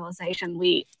fun realization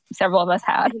several of us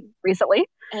had recently.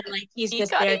 And he's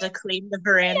just there to clean the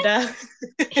veranda.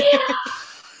 Yeah.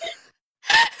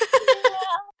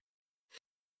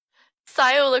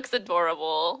 Sayo looks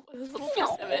adorable with his little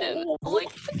persimmon.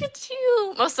 Look at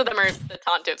you. Most of them are the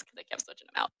Tontos because they kept switching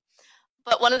them out.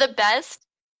 But one of the best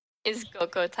is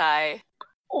Gokotai.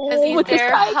 Because he's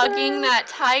there hugging that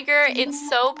tiger. It's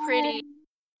so pretty.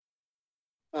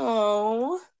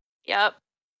 Oh. Yep.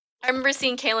 I remember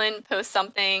seeing Kaylin post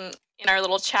something in our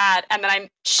little chat, and then I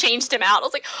changed him out. I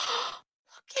was like, oh,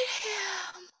 look at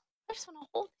him. I just want to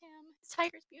hold him. This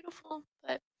tiger's beautiful.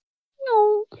 But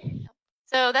no.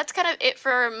 So that's kind of it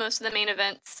for most of the main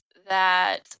events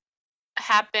that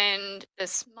happened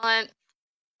this month.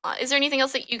 Is there anything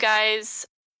else that you guys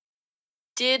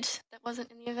did that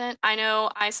wasn't in the event? I know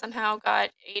I somehow got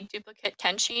a duplicate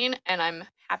Kenshin, and I'm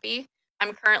happy.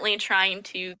 I'm currently trying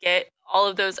to get all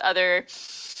of those other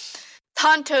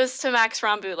Tontos to max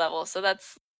Rambu level, so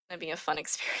that's going to be a fun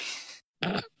experience.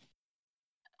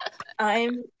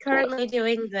 I'm currently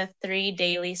doing the 3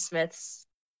 daily smiths,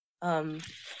 or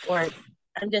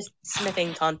I'm just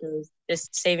smithing Tontos,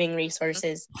 just saving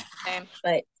resources. Same.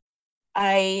 But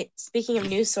speaking of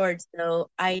new swords, though,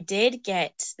 I did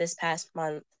get this past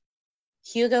month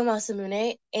Hyuga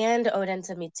Masamune and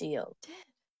Odenta Mitsuyo.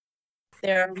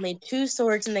 There are only 2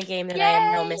 swords in the game that I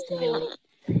am now missing,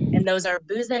 and those are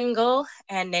Buzengo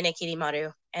and Nene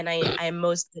Kirimaru. And I'm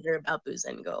most bitter about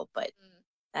Buzengo, but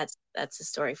that's a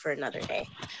story for another day.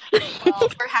 Well,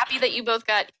 we're happy that you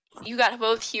got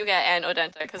both Hyuga and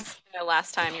Odenta, because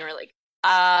last time you were like,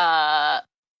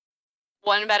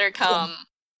 one better come,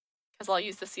 because I'll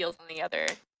use the seals on the other.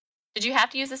 Did you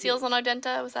have to use the seals on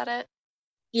Odenta? Was that it?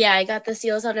 Yeah, I got the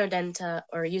seals on Odenta,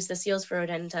 or used the seals for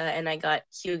Odenta, and I got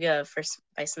Hyuga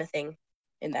by smithing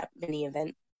in that mini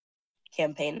event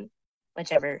campaign,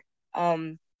 whichever.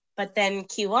 But then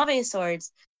Kiwame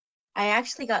swords, I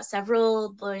actually got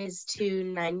several boys to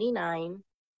 99,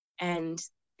 and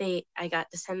I got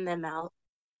to send them out.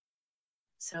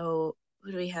 So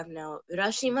who do we have now?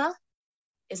 Urashima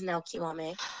is now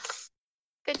Kiwame.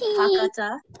 Good.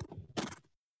 Hakata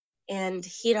and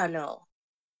Hirano.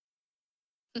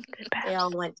 Good they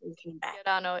all went and came back.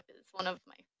 Hirano is one of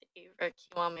my favorite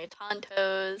Kiwame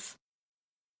Tontos.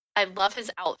 I love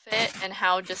his outfit and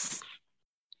how just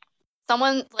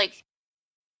someone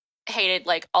hated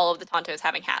all of the Tontos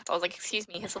having hats. I was like, excuse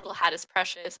me, his little hat is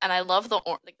precious, and I love the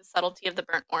the subtlety of the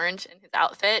burnt orange in his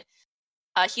outfit.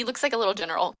 He looks like a little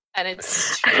general, and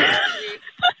it's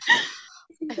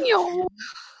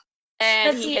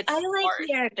and he hits hard.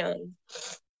 Hirano.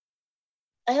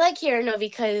 I like Hirano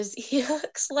because he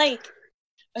looks like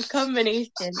a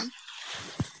combination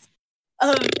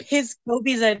of his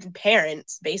Kobizen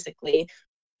parents, basically.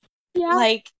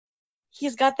 Yeah.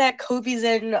 He's got that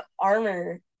Kobizen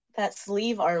armor, that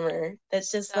sleeve armor,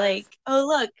 that's just oh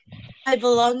look, I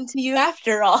belong to you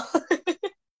after all.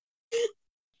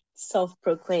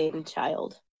 Self-proclaimed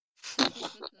child.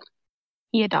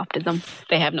 He adopted them.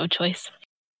 They have no choice.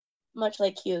 Much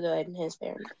like Hyuga and his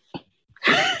parents.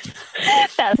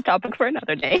 That's a topic for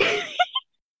another day.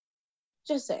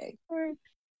 Just saying.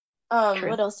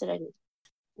 What else did I do?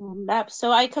 Maps.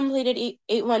 So I completed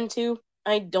 812.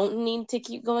 I don't need to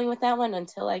keep going with that one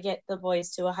until I get the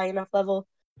boys to a high enough level,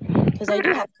 because I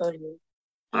do have coding,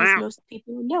 as most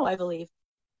people know, I believe.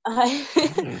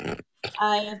 I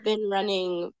have been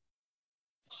running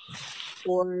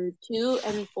 4-2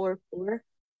 and 4-4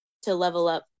 to level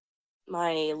up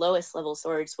my lowest level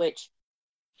swords, which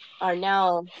are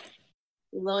now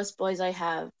the lowest boys I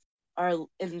have are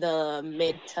in the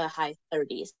mid to high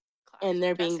 30s, and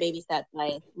they're being babysat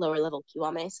by lower level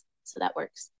Kiwames, so that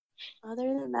works.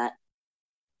 Other than that,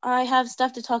 I have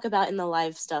stuff to talk about in the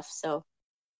live stuff, so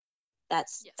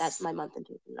that's my month in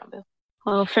Tokyo Rambo.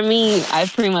 Well, for me,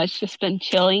 I've pretty much just been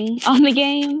chilling on the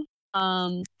game,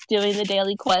 doing the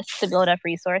daily quests to build up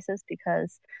resources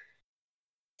because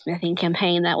smithing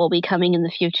campaign that will be coming in the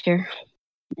future.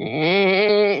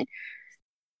 Yeah,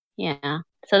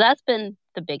 so that's been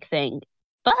the big thing.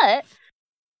 But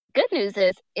good news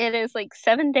is it is like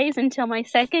 7 days until my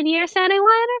 2nd year Sanwa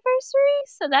anniversary,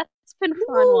 so that's been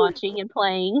fun watching and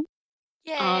playing.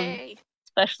 Yay!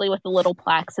 Especially with the little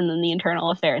plaques and then the internal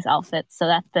affairs outfits. So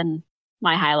that's been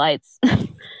my highlights.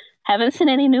 Haven't seen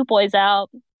any new boys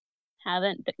out.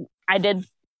 I did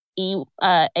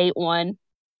 8-1.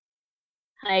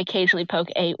 I occasionally poke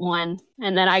 8-1,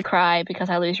 and then I cry because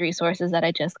I lose resources that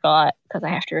I just got because I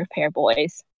have to repair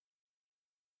boys.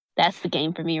 That's the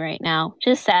game for me right now.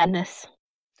 Just sadness.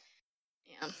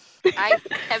 Yeah. I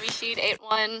heavy sheet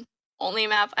 8-1. Only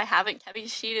map I haven't heavy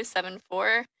sheet is 7-4.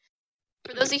 For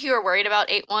those of you who are worried about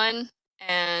 8-1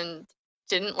 and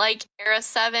didn't like Era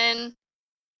 7,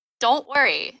 don't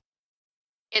worry.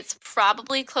 It's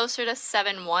probably closer to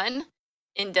 7-1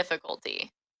 in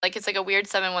difficulty. Like, it's like a weird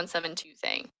 7-1, 7-2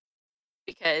 thing.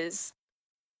 Because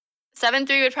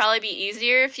 7-3 would probably be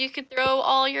easier if you could throw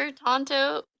all your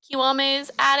Tonto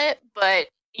Kiwames at it, but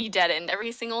you dead end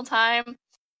every single time.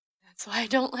 That's why I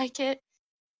don't like it.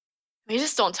 We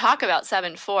just don't talk about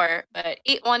 7-4, but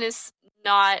 8-1 is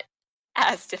not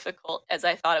as difficult as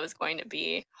I thought it was going to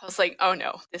be. I was like, oh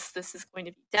no, this is going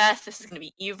to be death, this is going to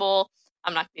be evil.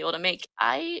 I'm not going to be able to make...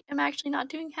 I am actually not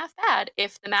doing half bad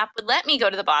if the map would let me go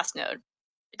to the boss node.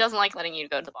 It doesn't like letting you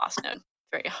go to the boss node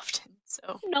very often,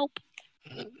 so... Nope.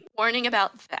 Warning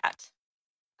about that.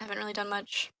 I haven't really done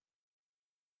much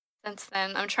since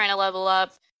then. I'm trying to level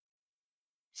up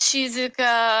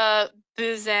Shizuka,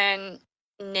 Buzen,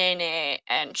 Nene,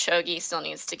 and Chogi still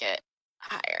needs to get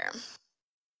higher.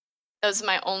 Those are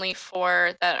my only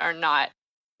 4 that are not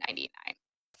 99.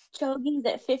 Chogi's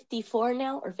at 54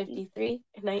 now, or 53,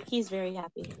 and he's very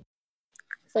happy.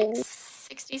 It's like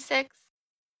 66.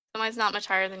 So mine's not much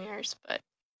higher than yours, but...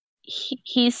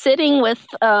 He's sitting with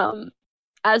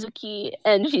Azuki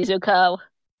and Shizuka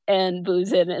and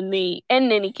Buzen and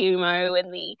Ninikimaru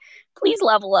in the please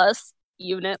level us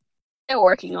unit. They're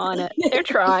working on it. They're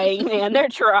trying, man. They're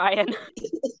trying.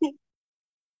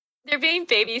 They're being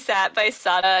babysat by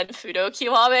Sada and Fudo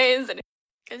Kiwames, and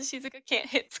because Shizuka can't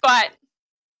hit squat,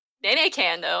 Nene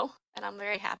can though, and I'm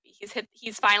very happy.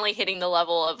 He's finally hitting the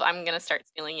level of I'm gonna start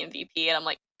stealing MVP, and I'm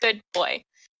like, good boy.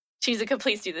 Shizuka,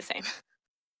 please do the same.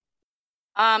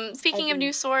 Speaking of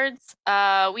new swords,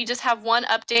 we just have one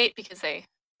update because they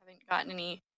haven't gotten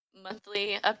any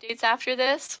monthly updates after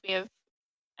this. I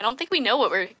don't think we know what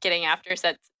we're getting after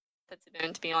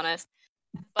Setsubun, to be honest.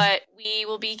 But we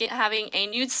will be having a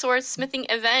new sword smithing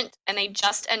event, and they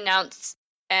just announced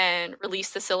and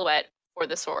released the silhouette for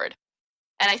the sword.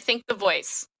 And I think the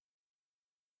voice.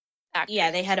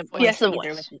 Yeah, they had a voice. Yes, the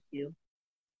voice.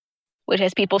 Which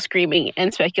has people screaming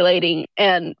and speculating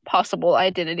and possible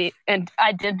identity and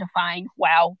identifying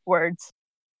WoW words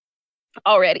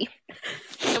already.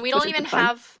 And we don't even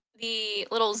have the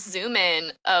little zoom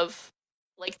in of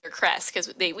like their crest,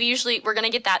 because we're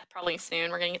gonna get that probably soon.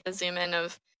 We're gonna get the zoom in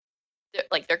of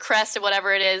their crest or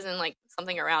whatever it is, and like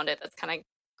something around it that's kind of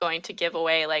going to give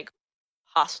away like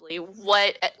possibly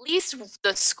what at least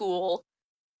the school,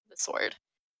 the sword.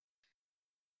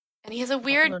 And he has a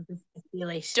weird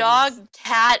dog,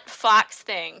 cat, fox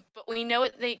thing, but we know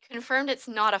they confirmed it's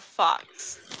not a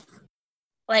fox.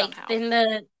 Like somehow.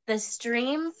 In the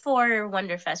stream for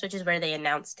Wonderfest, which is where they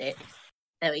announced it,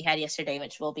 that we had yesterday,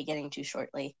 which we'll be getting to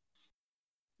shortly.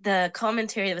 The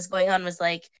commentary that was going on was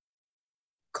like,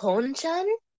 Kon-chan?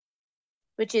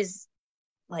 Which is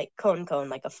like kon,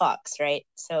 like a fox, right?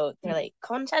 So they're like,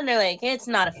 Kon-chan, they're like, it's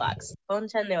not a fox.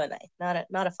 Kon-chan de wa nai,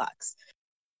 not a fox.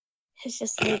 It's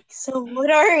just like, so what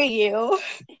are you?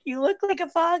 You look like a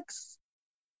fox.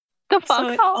 The fox. So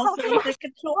it also looks like a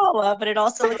chihuahua, but it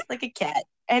also looks like a cat.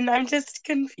 And I'm just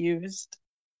confused.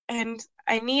 And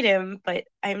I need him, but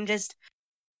I'm just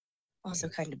also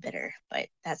kind of bitter. But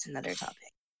that's another topic.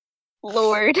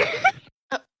 Lord.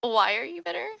 Why are you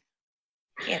bitter?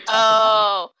 Can't talk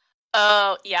about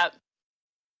Oh, yeah.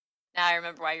 Now I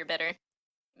remember why you're bitter.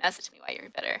 You messaged me why you're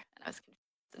bitter, and I was confused,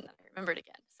 and then I remembered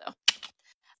again. So,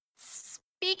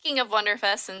 speaking of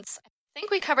Wonderfest, since I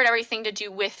think we covered everything to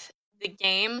do with the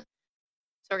game,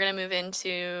 so we're gonna move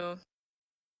into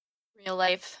real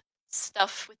life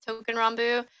stuff with Token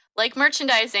Rambu, like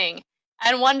merchandising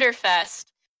and Wonderfest.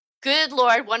 Good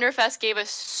Lord, Wonderfest gave us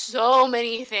so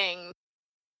many things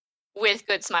with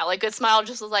Good Smile. Like, Good Smile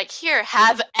just was like, here,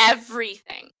 have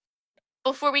everything.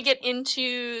 Before we get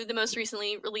into the most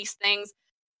recently released things,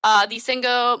 the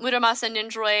Sengo Muramasa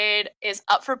Nindroid is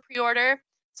up for pre-order.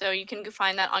 So you can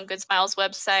find that on Good Smile's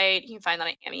website. You can find that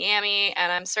on Ami Ami,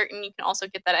 and I'm certain you can also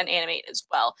get that on Animate as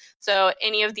well. So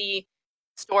any of the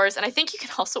stores, and I think you can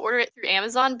also order it through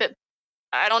Amazon, but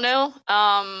I don't know.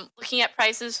 Looking at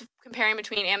prices, comparing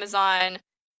between Amazon,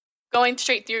 going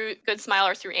straight through Good Smile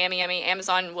or through Ami Ami,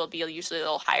 Amazon will be usually a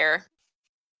little higher.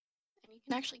 And you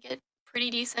can actually get pretty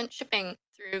decent shipping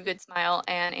through Good Smile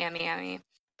and Ami Ami.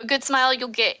 But Good Smile, you'll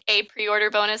get a pre-order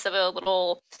bonus of a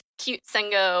little cute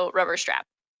Sengo rubber strap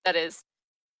that is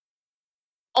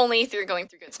only through going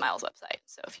through Good Smile's website.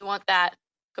 So if you want that,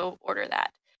 go order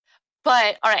that.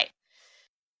 But all right,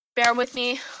 bear with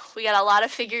me. We got a lot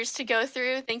of figures to go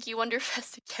through. Thank you,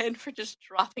 Wonderfest, again for just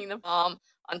dropping the bomb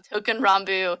on Token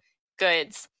Rambu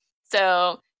goods.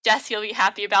 So Jesse will be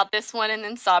happy about this one, and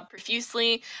then sob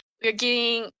profusely. We're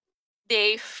getting,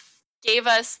 they gave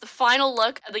us the final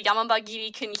look of the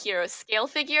Yamabagiri Kunihiro scale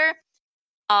figure.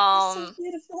 So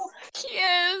beautiful. He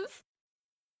is.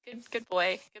 Good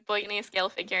boy. Good boy getting a scale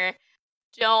figure.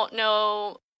 Don't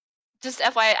know, just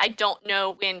FYI, I don't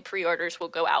know when pre-orders will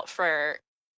go out for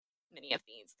many of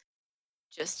these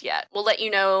just yet. We'll let you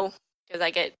know because I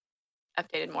get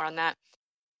updated more on that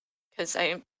because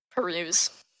I peruse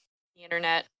the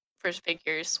internet for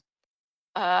figures.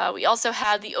 We also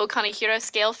have the Okanihiro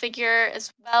scale figure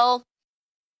as well.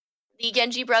 The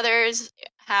Genji brothers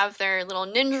have their little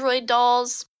Nindroid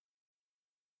dolls.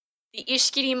 The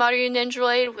Ishikiri Maru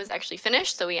Nindroid was actually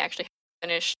finished, so we actually have a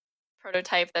finished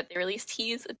prototype that they released.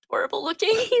 He's adorable looking.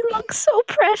 He looks so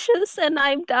precious, and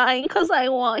I'm dying because I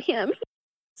want him. He's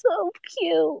so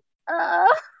cute.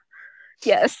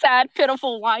 Yeah, sad,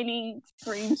 pitiful, whining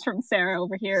screams from Sarah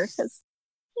over here because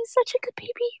he's such a good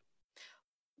baby.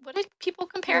 What did people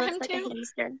compare him like to? A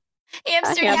hamster.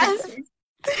 Hamster, A yes.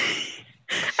 hamster.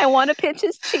 I want to pinch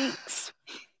his cheeks.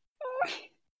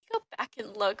 Go back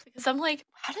and look because I'm like,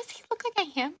 how does he look like a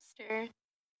hamster?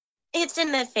 It's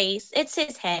in the face. It's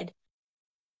his head.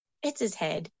 It's his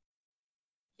head.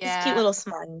 Yeah, His cute little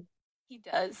smile. he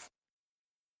does.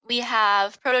 We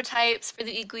have prototypes for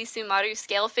the Iguisu Maru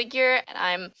scale figure,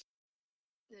 and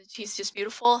she's just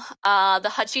beautiful. The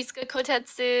Hachisuka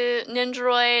Kotetsu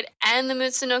Nindroid and the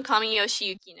Mutsuno Kami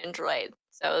Yoshiyuki Nindroid.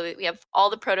 So we have all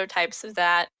the prototypes of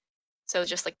that. So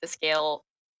just like the scale,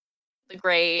 the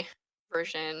gray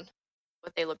version,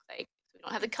 what they look like. We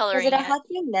don't have the coloring Is it a yet.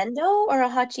 Hachi Nendo or a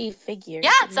Hachi figure?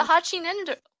 Yeah, it's a Hachi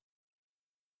Nendo.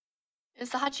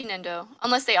 It's the Hachi Nendo.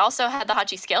 Unless they also had the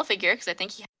Hachi scale figure, because I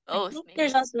think he had both. I think maybe.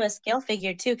 there's also a scale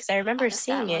figure too, because I remember missed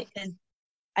that seeing one. it because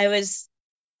I was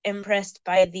impressed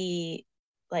by the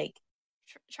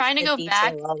trying to the go detail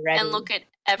back already. and look at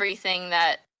everything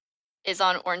that is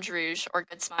on Orange Rouge or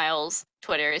Good Smiles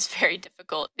Twitter is very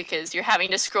difficult because you're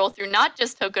having to scroll through not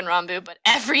just Token Rambu, but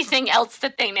everything else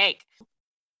that they make.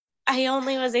 I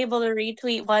only was able to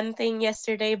retweet one thing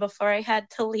yesterday before I had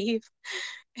to leave.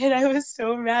 And I was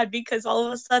so mad because all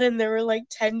of a sudden there were like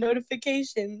 10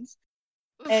 notifications.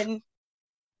 Oof. And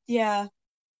yeah,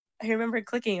 I remember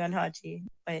clicking on Hachi,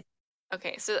 but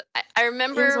Okay, so I it was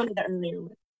remember one of the earlier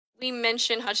ones. we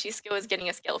mentioned Hachisuka was getting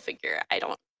a scale figure. I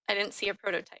didn't see a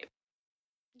prototype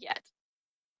yet.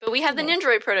 But we have the Okay.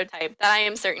 Nindroid prototype that I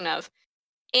am certain of.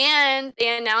 And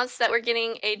they announced that we're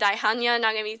getting a Daihanya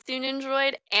Nagamitsu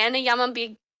Nindroid and a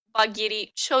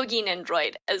Yamabagiri Chogi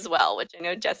Nindroid as well, which I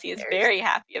know Jessie is very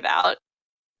happy about.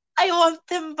 I want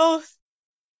them both.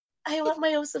 I want my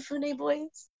Osafune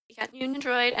boys. We got new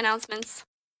Nindroid announcements.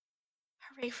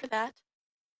 Hooray for that.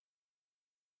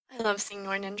 I love seeing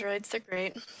more Nindroids. They're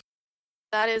great.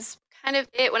 That is kind of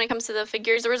it when it comes to the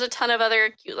figures. There was a ton of other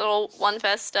cute little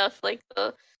Onefest stuff, like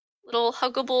the little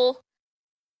huggable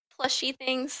plushy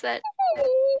things that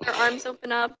their arms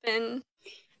open up and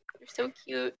they're so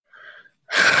cute.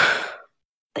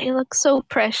 They look so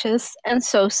precious and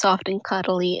so soft and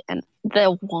cuddly, and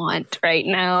the want right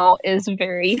now is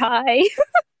very high.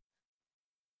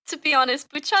 To be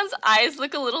honest, Buchan's eyes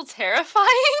look a little terrifying.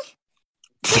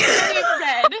 Very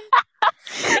red.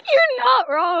 You're not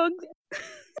wrong.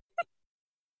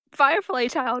 Firefly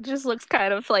Child just looks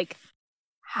kind of like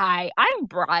Hi, I'm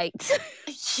bright.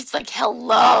 He's like,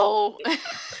 hello.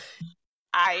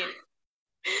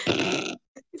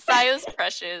 Sayo's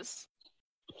precious.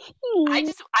 I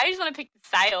just want to pick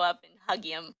Sayo up and hug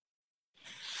him.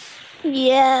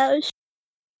 Yeah.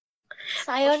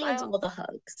 Sayo Well, needs Sayo- all the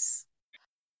hugs.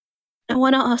 I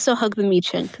want to also hug the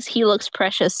Michin because he looks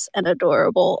precious and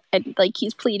adorable, and like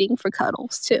he's pleading for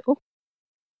cuddles too.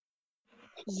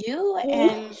 You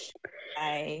and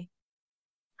I.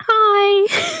 Hi.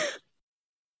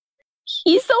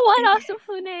 He's the one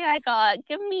Asafune I got.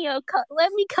 Give me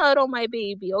let me cuddle my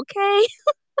baby, okay?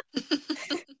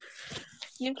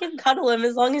 You can cuddle him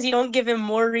as long as you don't give him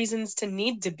more reasons to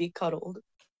need to be cuddled.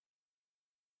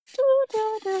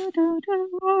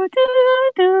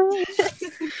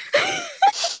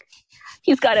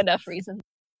 He's got enough reasons.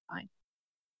 Fine.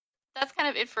 That's kind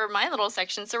of it for my little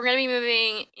section. So we're going to be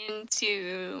moving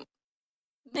into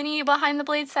mini Behind the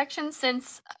Blade section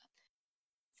since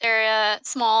Sarah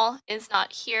Small is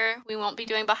not here. We won't be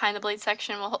doing Behind the Blade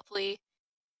section. We'll hopefully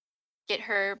get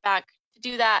her back to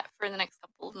do that for the next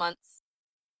couple of months.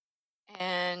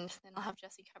 And then I'll have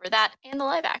Jesse cover that and the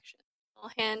live action.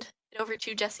 I'll hand it over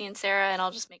to Jesse and Sarah, and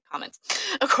I'll just make comments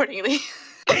accordingly.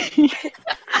 Because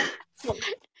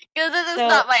this is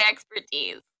not my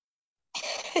expertise.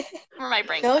 Or my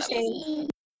brain. No shame.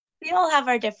 We all have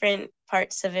our different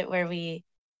parts of it where we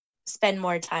spend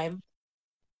more time.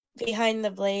 Behind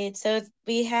the Blade. So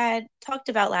we had talked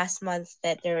about last month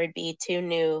that there would be 2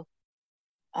 new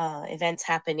events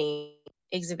happening,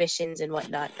 exhibitions and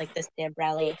whatnot, like the stamp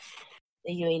rally,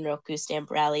 the Yuin Roku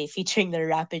stamp rally featuring the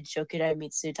rapid Shokurai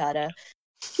Mitsutada.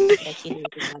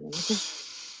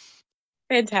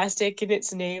 Fantastic in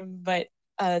its name, but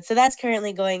so that's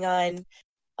currently going on,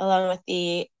 along with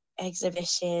the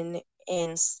exhibition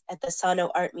at the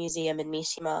Sano Art Museum in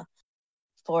Mishima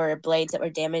for blades that were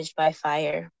damaged by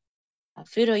fire.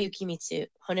 Furo Yukimitsu,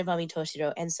 Honebami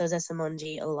Toshiro, and Soza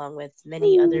Samonji, along with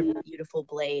many other beautiful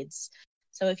blades.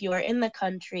 So if you are in the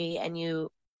country and you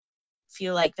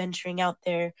feel like venturing out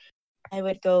there, I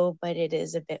would go, but it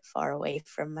is a bit far away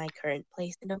from my current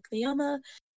place in Okayama,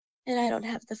 and I don't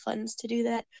have the funds to do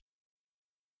that.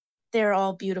 They're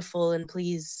all beautiful, and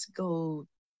please go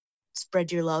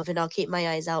spread your love, and I'll keep my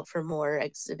eyes out for more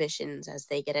exhibitions as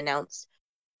they get announced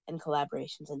and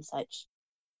collaborations and such.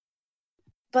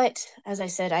 But as I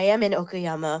said, I am in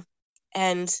Okayama,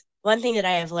 and one thing that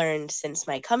I have learned since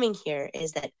my coming here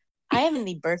is that I am in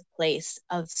the birthplace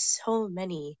of so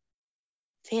many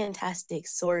fantastic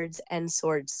swords and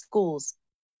sword schools,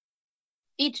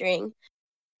 featuring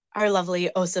our lovely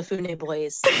Osafune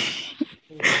boys.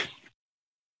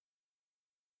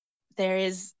 There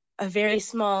is a very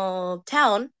small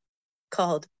town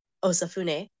called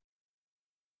Osafune,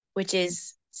 which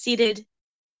is seated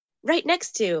right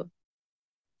next to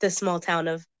the small town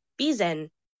of Bizen.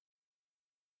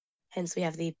 Hence, we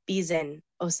have the Bizen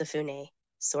Osafune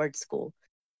Sword School.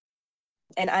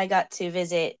 And I got to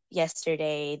visit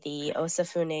yesterday the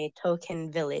Osafune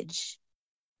Token Village,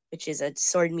 which is a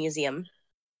sword museum.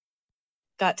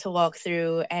 Got to walk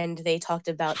through, and they talked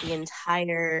about the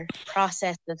entire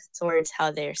process of swords,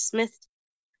 how they're smithed,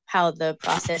 how the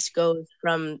process goes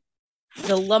from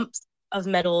the lumps of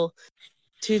metal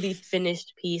to the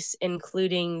finished piece,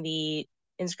 including the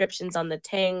inscriptions on the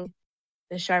tang,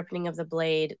 the sharpening of the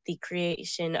blade, the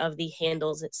creation of the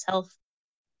handles itself,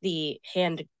 the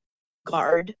hand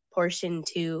guard portion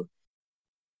too,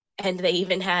 and they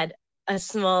even had a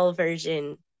small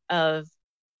version of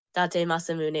Date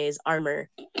Masamune's armor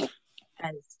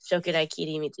as Shokurai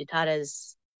Kiri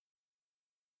Mitsutada's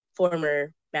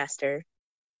former master,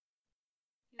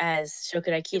 as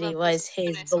Shokurai Kiri was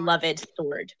his beloved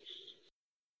sword.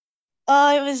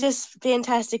 Oh, it was just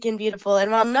fantastic and beautiful.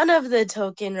 And while none of the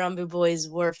Token Rambu boys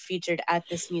were featured at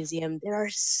this museum, there are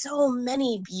so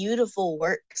many beautiful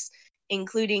works,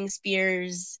 including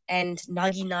spears and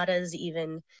naginatas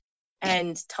even,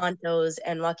 and tantos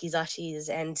and wakizashis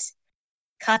and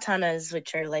katanas,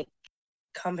 which are like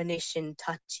combination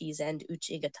tachis and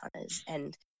uchigatanas.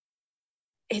 And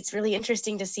it's really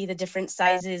interesting to see the different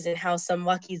sizes and how some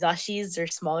wakizashis are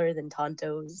smaller than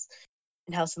tantos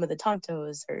and how some of the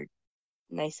tantos are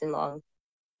nice and long.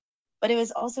 But it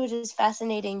was also just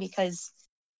fascinating because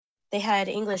they had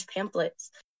English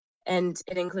pamphlets, and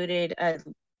it included an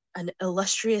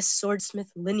illustrious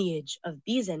swordsmith lineage of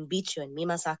Bizen, Bichu, and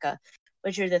Mimasaka,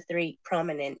 which are the 3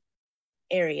 prominent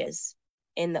areas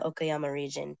in the Okayama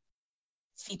region,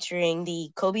 featuring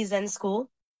the Kobizen School,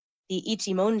 the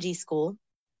Ichimonji School,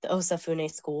 the Osafune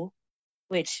School,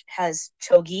 which has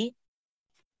Chogi.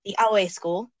 The Aoi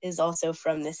School is also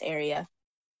from this area.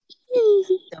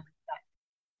 So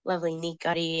lovely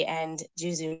Nikari and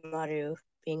Juzumaru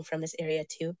being from this area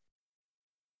too.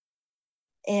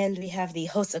 And we have the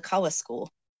Hosokawa School,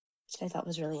 which I thought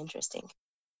was really interesting.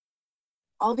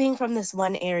 All being from this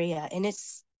one area, and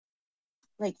it's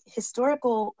like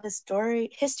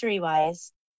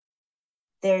history-wise,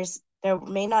 there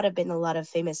may not have been a lot of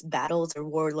famous battles or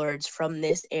warlords from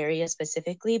this area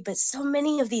specifically, but so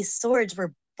many of these swords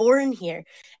were born here,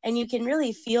 and you can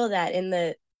really feel that in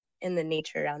the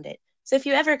nature around it. So if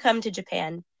you ever come to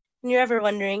Japan and you're ever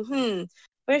wondering,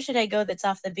 where should I go that's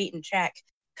off the beaten track?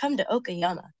 Come to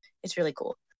Okayama. It's really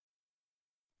cool.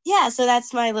 Yeah, so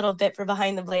that's my little bit for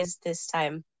Behind the Blaze this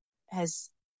time. Has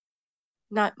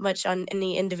not much on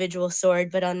any individual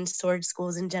sword, but on sword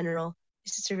schools in general.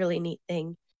 It's just a really neat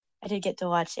thing. I did get to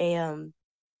watch a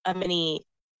mini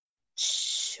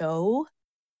show.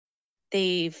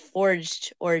 They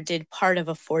forged or did part of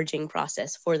a forging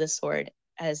process for the sword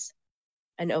as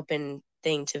an open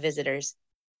thing to visitors.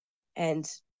 And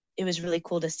it was really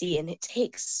cool to see, and it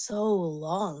takes so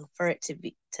long for it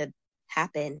to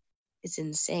happen. It's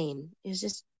insane. It was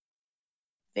just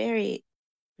very,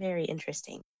 very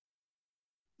interesting.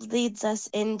 Leads us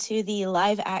into the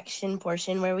live action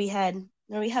portion where we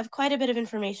have quite a bit of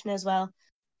information as well.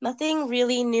 Nothing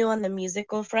really new on the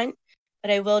musical front,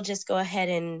 but I will just go ahead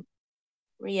and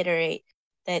reiterate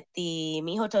that the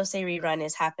Mihotose rerun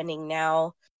is happening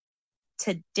now.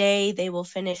 Today they will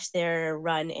finish their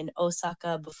run in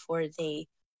Osaka before they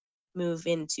move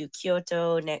into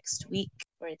Kyoto next week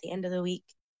or at the end of the week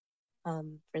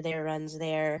for their runs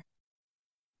there.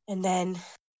 And then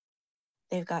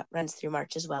they've got runs through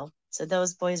March as well. So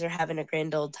those boys are having a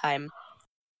grand old time.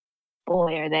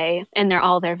 Boy, are they. And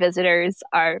their visitors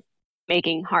are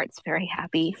making hearts very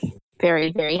happy.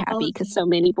 Very, very happy because so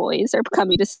many boys are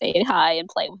coming to say hi and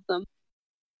play with them.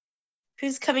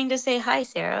 Who's coming to say hi,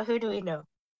 Sarah? Who do we know?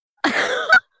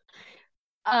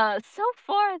 So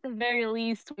far, at the very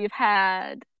least, we've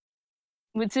had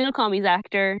Mitsuno Kami's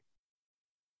actor,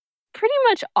 pretty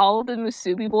much all of the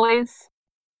Musubi boys,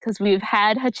 because we've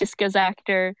had Hachisuka's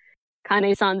actor,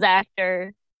 Kane-san's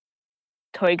actor,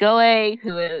 Torigoe,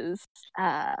 who is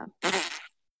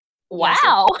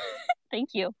wow. Thank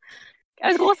you. I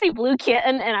was going to say Blue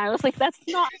Kitten, and I was like, that's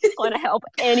not going to help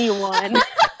anyone.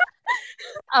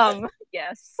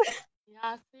 Yes.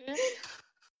 Yeah.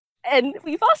 And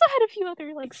we've also had a few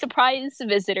other like surprise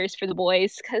visitors for the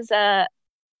boys, because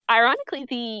ironically,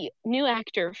 the new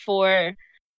actor for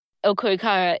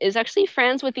Okoikara is actually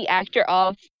friends with the actor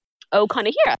of O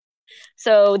Kanehira.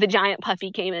 So the giant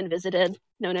puppy came and visited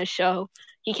Nona's show.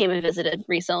 He came and visited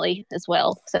recently as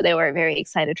well. So they were very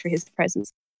excited for his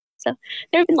presence. So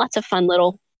there have been lots of fun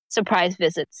little surprise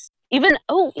visits. Even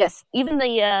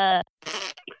the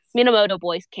Minamoto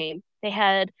boys came. They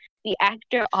had the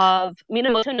actor of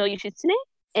Minamoto no Yoshitsune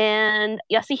and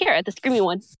Yasuhira, the screamy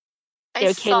one.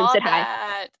 I saw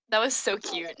that. That was so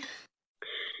cute.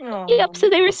 Aww. Yep, so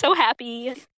they were so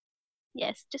happy.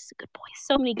 Yes, just good boys.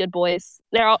 So many good boys.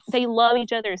 They love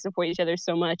each other and support each other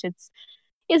so much. It's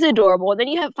adorable. And then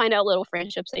you find out little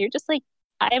friendships that you're just like,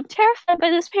 I am terrified by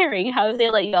this pairing. How do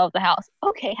they let you out of the house?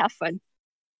 Okay, have fun.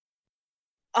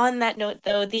 On that note,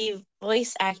 though, the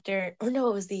voice actor, it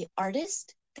was the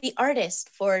artist? The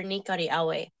artist for Nikari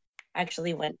Aoi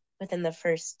actually went within the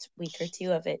first week or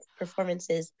two of its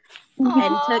performances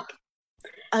and took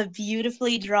a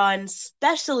beautifully drawn,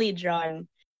 specially drawn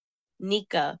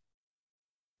Nika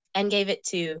and gave it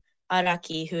to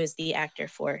Araki, who is the actor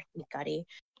for Nikari.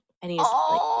 And he's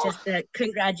like, just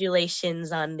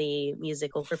congratulations on the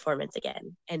musical performance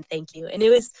again. And thank you. And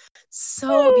it was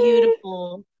so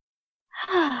beautiful.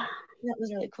 That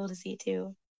was really cool to see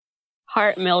too.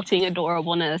 Heart melting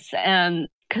adorableness. And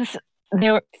because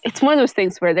it's one of those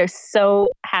things where they're so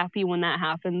happy when that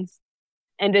happens.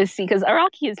 And to see, because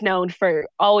Araki is known for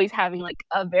always having like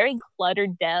a very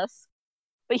cluttered desk,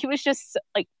 but he was just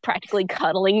like practically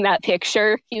cuddling that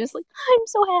picture. He was like, I'm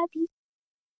so happy.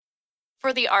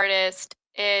 For the artist,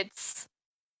 it's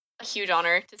a huge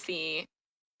honor to see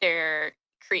their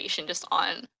creation just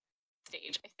on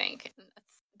stage, I think.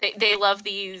 They love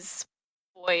these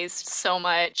boys so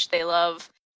much. They love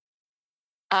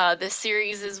the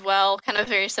series as well, kind of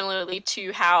very similarly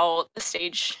to how the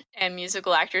stage and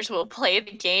musical actors will play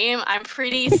the game. I'm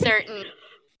pretty certain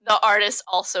the artists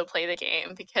also play the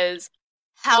game, because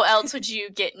how else would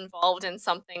you get involved in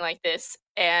something like this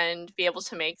and be able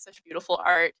to make such beautiful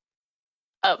art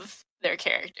of their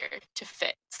character to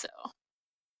fit?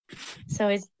 So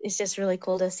it's just really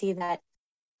cool to see that.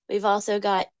 We've also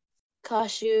got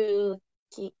Kashu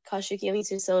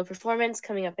Kiyomitsu's solo performance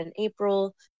coming up in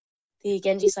April, the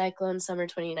Genji Cyclone Summer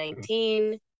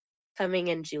 2019, coming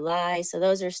in July. So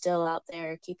those are still out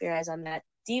there. Keep your eyes on that.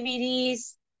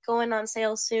 DVDs going on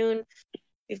sale soon.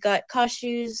 We've got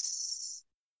Kashu's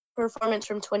performance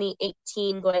from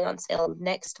 2018 going on sale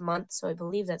next month. So I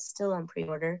believe that's still on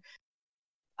pre-order.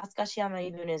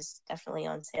 Atsukashiyama Ibun is definitely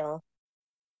on sale.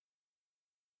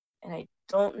 And I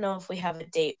don't know if we have a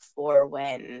date for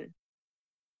when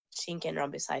Shinken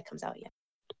Rambusai comes out yet.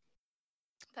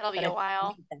 That'll be a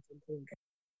while.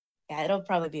 Yeah, it'll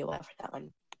probably be a while for that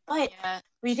one. But Yeah.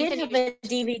 we did have a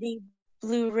DVD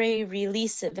Blu-ray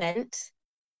release event.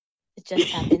 It just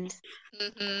happened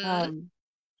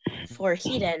for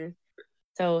Hiden.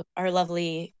 So our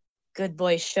lovely good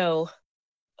boy show,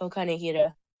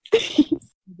 Okanehira,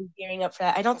 will be gearing up for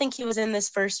that. I don't think he was in this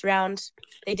first round.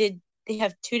 They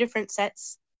have 2 different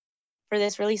sets for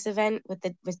this release event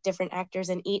with different actors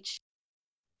in each.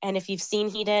 And if you've seen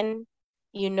Hiden,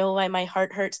 you know why my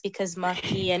heart hurts, because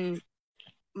Maki and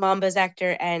Mamba's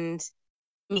actor and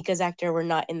Mika's actor were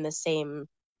not in the same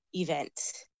event.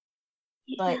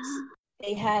 But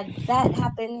they had that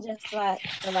happen just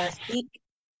the last week.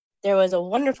 There was a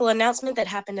wonderful announcement that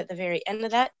happened at the very end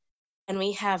of that, and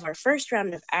we have our first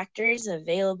round of actors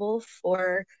available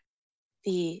for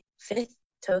the 5th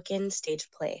token stage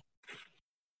play.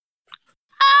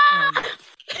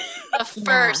 The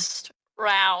first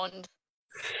round.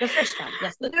 The first round,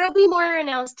 yes. But there will be more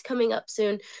announced coming up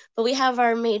soon. But we have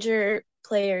our major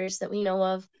players that we know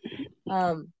of.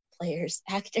 Actors.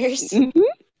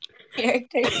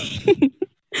 Characters.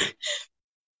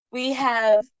 We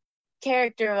have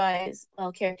character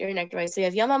and actor-wise. So we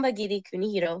have Yamamagiri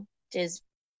Kunihiro, which is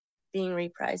being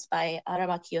reprised by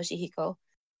Aramaki Yoshihiko.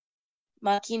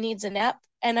 Maki needs a nap,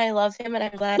 and I love him, and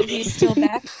I'm glad he's still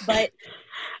back, but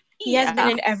he has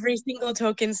been in every single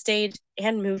token stage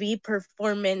and movie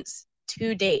performance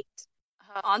to date.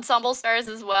 Ensemble stars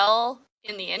as well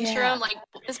in the interim. Like,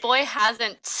 this boy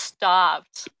hasn't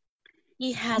stopped.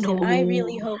 He hasn't. No. I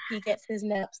really hope he gets his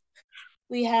naps.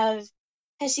 We have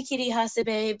Heshikiri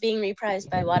Hasebe being reprised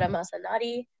by Wada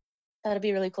Masanari. That'll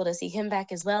be really cool to see him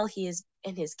back as well. He is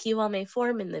in his Kiwame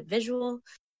form in the visual.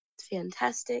 It's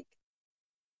fantastic.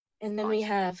 And then we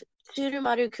have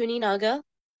Tsurumaru Kuninaga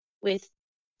with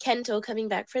Kento coming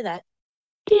back for that.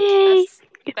 Yay!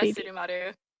 Best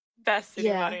Tsurumaru. Best Tsurumaru.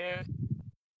 Yeah.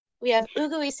 We have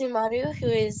Ugui Sumaru,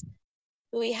 who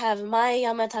we have Mai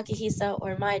Yama Takehisa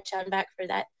or Mai-chan back for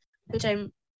that, which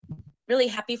I'm really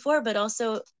happy for, but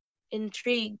also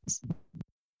intrigued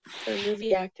for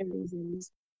movie actor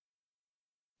reasons.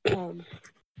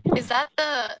 Is that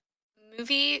the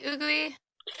movie Ugui?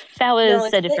 That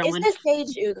was a different one. It's the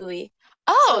stage Ugui.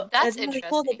 Oh, so that's it's really interesting.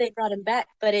 cool that they brought him back,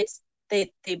 but they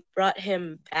brought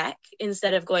him back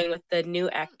instead of going with the new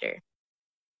actor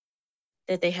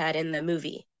that they had in the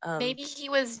movie. Maybe he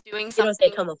was doing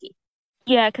something. Tomoki.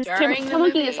 Yeah, because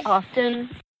Tomoki is often.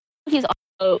 He's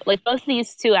also like both of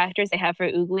these 2 actors they have for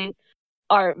Ugui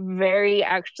are very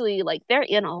actually like they're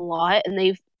in a lot, and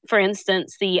they've, for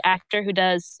instance, the actor who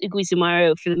does Ugui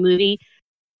Sumaru for the movie.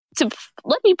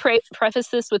 Let me preface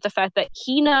this with the fact that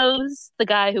he knows the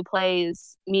guy who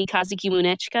plays Kazuki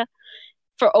Munechika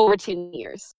for over 10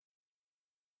 years.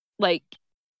 Like,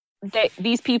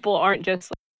 these people aren't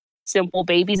just simple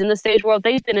babies in the stage world.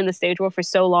 They've been in the stage world for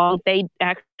so long. They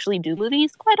actually do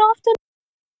movies quite often.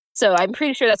 So I'm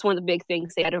pretty sure that's one of the big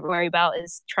things they had to worry about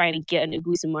is trying to get an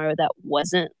Ugui Sumaru that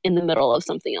wasn't in the middle of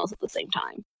something else at the same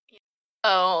time.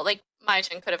 Oh, like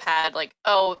Mai-chan could have had like,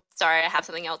 oh, sorry, I have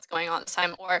something else going on this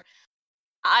time, or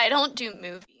I don't do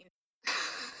movies.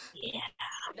 Yeah.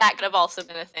 That could have also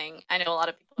been a thing. I know a lot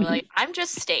of people are like, I'm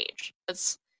just stage.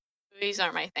 Movies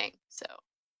aren't my thing. So,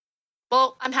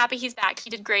 well, I'm happy he's back. He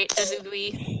did great as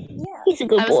Ugui. Yeah, he's a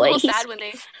good boy. I was a little sad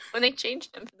when they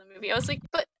changed him for the movie. I was like,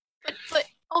 but,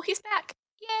 oh, he's back!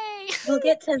 Yay! We'll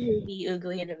get to movie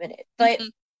Ugui in a minute, but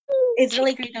it's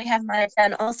really great that we have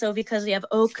Mai-chan also because we have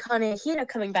Okanehira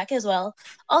coming back as well,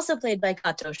 also played by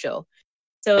Kato Sho.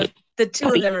 So the 2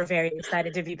 of them are very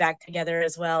excited to be back together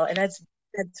as well, and that's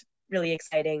really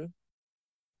exciting.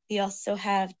 We also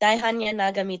have Daihanya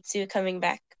Nagamitsu coming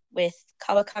back with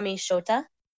Kawakami Shota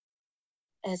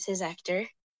as his actor.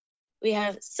 We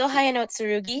have Sohaya no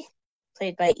Tsurugi,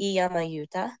 played by Iyama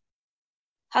Yuta,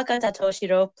 Hakata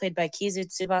Toshiro, played by Kizu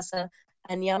Tsubasa,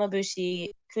 and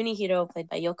Yamabushi Kunihiro, played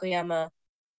by Yokoyama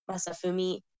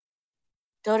Masafumi,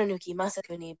 Doronuki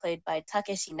Masakuni, played by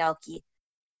Takeshi Naoki.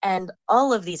 And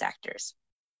all of these actors,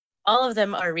 all of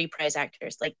them are reprise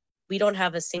actors. Like, we don't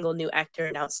have a single new actor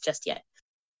announced just yet.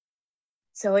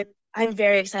 So I'm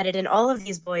very excited. And all of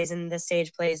these boys in the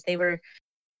stage plays,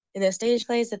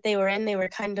 that they were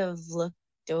kind of looked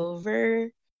over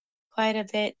quite a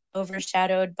bit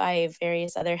overshadowed by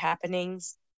various other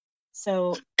happenings.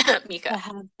 So to Mika.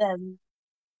 have them,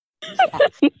 yeah.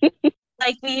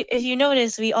 Like if you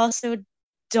notice, we also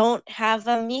don't have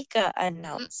a Mika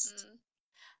announced.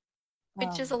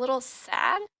 Which is a little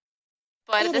sad,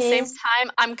 but at It the same is.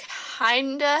 time, I'm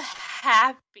kinda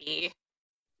happy.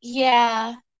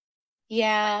 Yeah.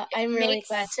 Yeah, It I'm really makes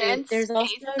glad too. sense There's also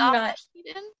based off not. of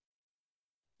Hiden.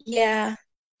 Yeah.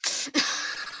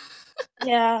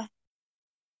 Yeah.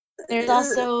 There's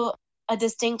also a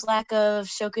distinct lack of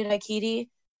Shokudaikiri.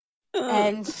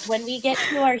 And when we get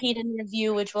to our Hiden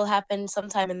review, which will happen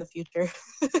sometime in the future,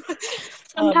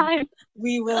 Sometime.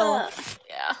 we will,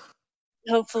 Yeah.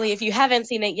 hopefully, if you haven't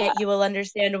seen it yet, you will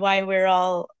understand why we're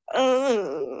all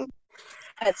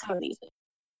at some of these things.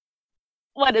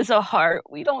 What is a heart?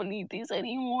 We don't need these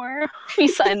anymore. We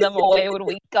signed them away when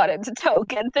we got into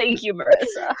Token. Thank you,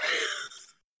 Marissa.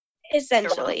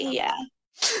 Essentially, yeah.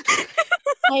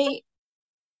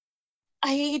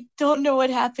 I don't know what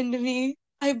happened to me.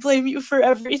 I blame you for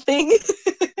everything.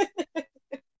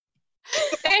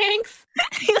 Thanks.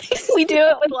 We do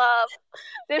it with love.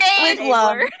 This Thanks. With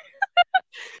love.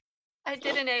 I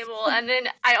did enable, and then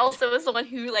I also was the one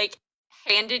who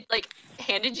handed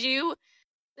you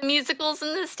the musicals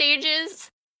and the stages.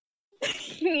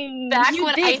 Back You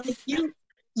when did.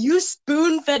 You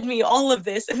spoon fed me all of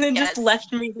this, and then Yes. just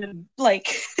left me to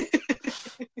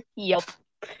Yep.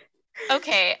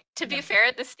 Okay, to be fair,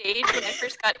 at the stage when I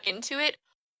first got into it,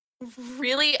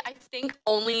 really, I think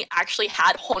only actually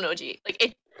had Honoji.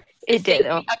 It did.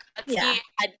 Akatsuki Yeah.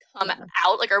 had come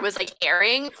out, or was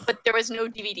airing, but there was no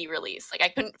DVD release. I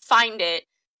couldn't find it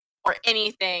or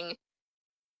anything.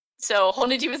 So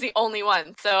Honoji was the only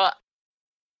one. So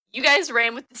you guys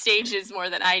ran with the stages more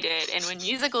than I did. And when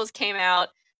musicals came out,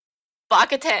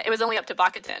 Bakuten, it was only up to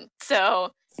Bakuten.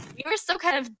 So we were still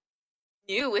kind of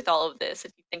new with all of this,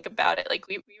 if you think about it.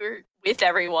 We were with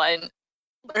everyone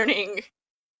learning.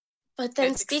 But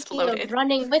then, It's speaking exploded. of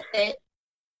running with it,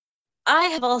 I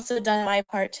have also done my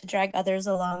part to drag others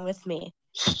along with me.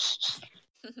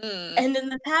 And in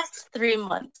the past 3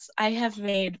 months, I have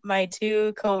made my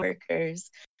 2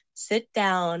 coworkers sit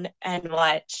down and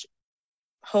watch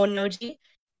Honoji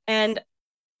and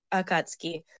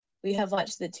Akatsuki. We have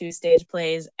watched the 2 stage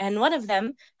plays, and one of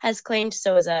them has claimed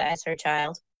Soza as her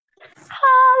child.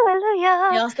 Hallelujah.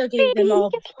 They also gave them all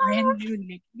Baby, brand new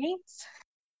nicknames.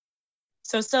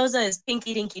 So Soza is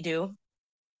Pinky Dinky Doo.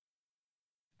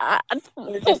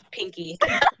 Or just Pinky,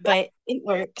 but it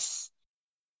works.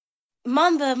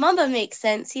 Mamba makes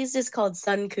sense. He's just called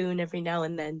Sun-kun every now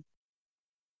and then.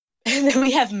 And then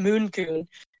we have Moon-kun,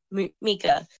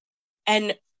 Mika.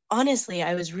 And honestly,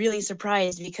 I was really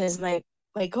surprised because my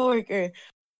coworker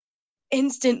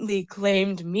instantly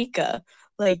claimed Mika.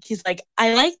 He's like,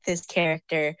 I like this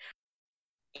character.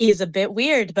 He's a bit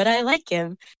weird, but I like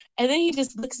him. And then he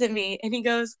just looks at me and he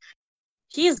goes,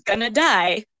 he's gonna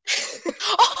die.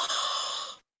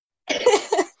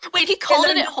 Wait, he called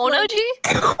it Honoji?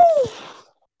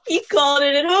 He called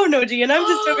it Honoji, and I'm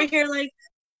just over here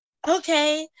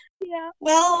okay, yeah.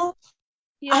 Well,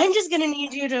 yeah. I'm just gonna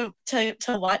need you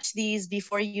to watch these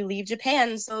before you leave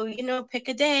Japan. So pick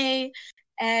a day,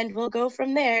 and we'll go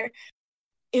from there.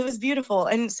 It was beautiful,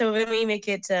 and so then we make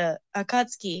it to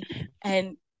Akatsuki,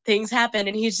 and things happen,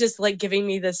 and he's just giving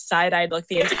me this side-eyed look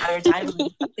the entire time.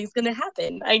 Something's gonna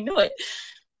happen. I know it,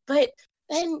 but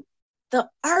then the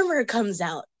armor comes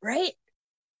out, right?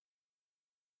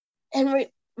 And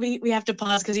we have to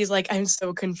pause because he's like, I'm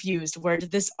so confused. Where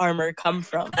did this armor come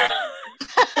from?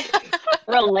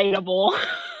 Relatable.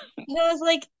 And I was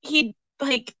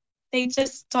like, they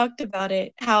just talked about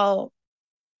it, how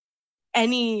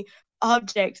any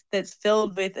object that's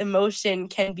filled with emotion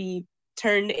can be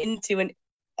turned into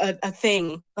a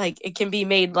thing. It can be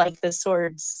made like the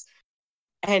swords.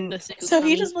 And so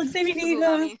he just looks at me and he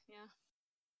goes,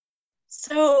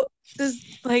 so this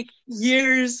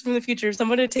years from the future,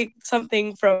 someone to take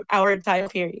something from our time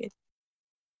period.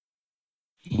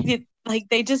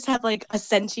 They just have a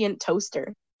sentient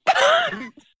toaster.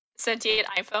 Sentient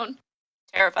iPhone.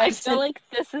 Terrifying. I feel like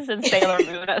this is in Sailor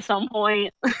Moon at some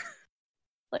point.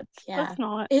 Let's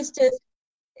not.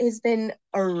 It's been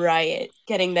a riot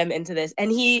getting them into this. And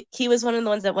he was one of the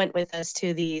ones that went with us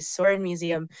to the Sword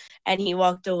Museum, and he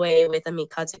walked away with a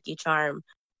Mikatsuki charm,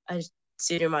 a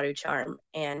Tsurumaru charm,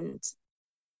 and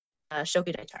a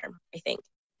Shokudai charm, I think.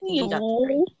 He got the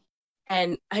 3.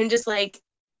 And I'm just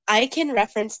I can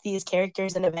reference these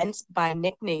characters and events by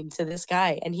nickname to this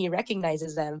guy, and he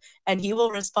recognizes them, and he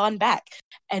will respond back.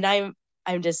 And I'm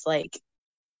just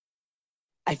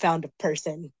I found a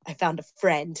person. I found a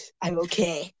friend. I'm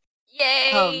okay.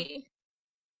 Yay!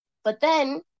 But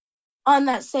then, on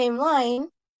that same line,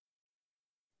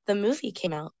 the movie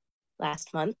came out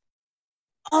last month.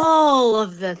 All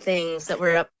of the things that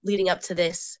were leading up to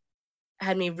this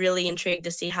had me really intrigued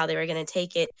to see how they were going to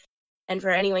take it. And for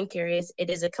anyone curious, it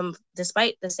is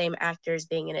despite the same actors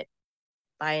being in it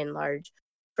by and large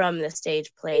from the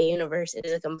stage play universe, it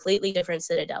is a completely different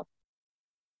Citadel.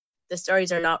 The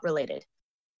stories are not related.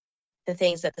 The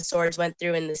things that the swords went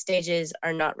through in the stages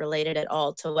are not related at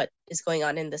all to what is going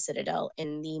on in the Citadel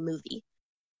in the movie.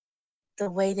 The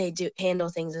way they handle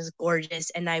things is gorgeous,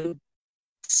 and I'm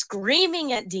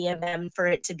screaming at DMM for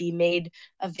it to be made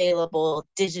available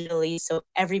digitally so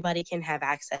everybody can have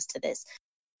access to this,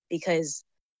 because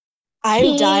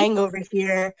I'm dying over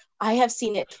here. I have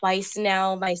seen it twice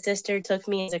now. My sister took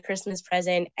me as a Christmas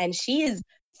present, and she is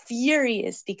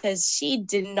furious because she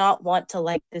did not want to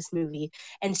like this movie,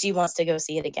 and she wants to go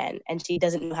see it again, and she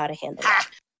doesn't know how to handle that.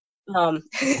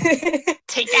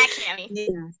 Take that, Cammy.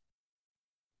 Yeah.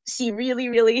 She really,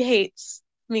 really hates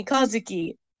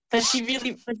Mikazuki, but she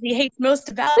hates most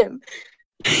about him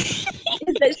is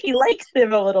that she likes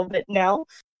him a little bit now.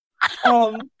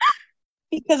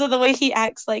 Because of the way he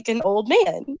acts like an old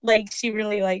man. Like, she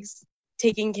really likes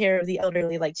taking care of the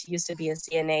elderly, like she used to be a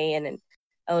CNA in an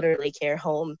elderly care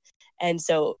home. And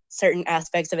so certain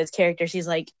aspects of his character, she's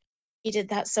like, he did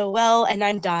that so well, and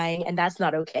I'm dying, and that's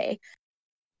not okay.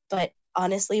 But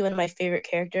honestly, one of my favorite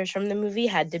characters from the movie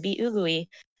had to be Ugui.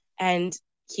 And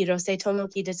Hirose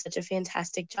Tomoki did such a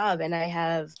fantastic job, and I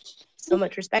have so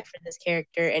much respect for this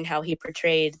character and how he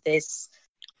portrayed this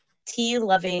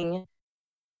tea-loving,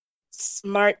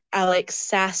 smart Alex,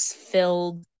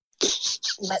 sass-filled,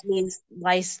 let me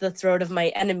slice the throat of my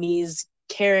enemies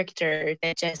character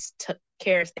that just took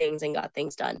care of things and got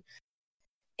things done.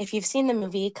 If you've seen the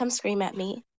movie, come scream at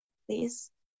me,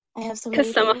 please. I have so many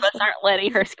because some of us aren't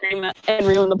letting her scream and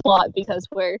ruin the plot because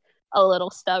we're a little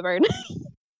stubborn.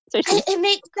 So it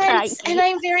makes sense, and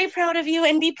I'm very proud of you,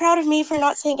 and be proud of me for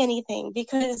not saying anything,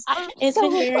 because it's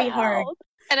been very hard.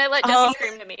 And I let Jesse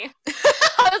scream to me.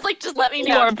 I was like, just let me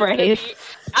know. You're brave.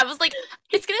 I was like,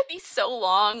 it's going to be so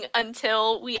long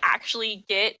until we actually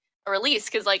get a release.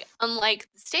 Because, like, unlike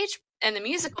the stage and the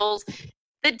musicals,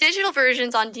 the digital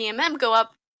versions on DMM go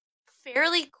up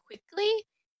fairly quickly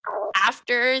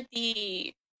after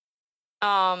the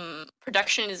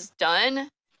production is done.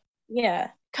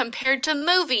 Yeah. Compared to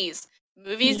movies.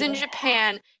 Movies in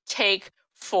Japan take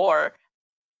forever.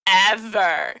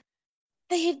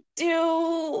 They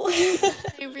do.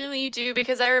 They really do,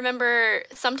 because I remember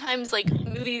sometimes, like,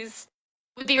 movies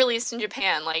would be released in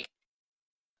Japan, like,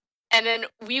 and then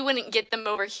we wouldn't get them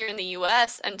over here in the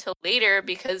US until later,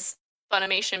 because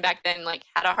Funimation back then, like,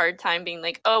 had a hard time being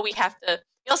like, oh, we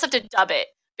also have to dub it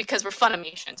because we're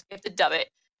Funimation, so we have to dub it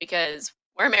because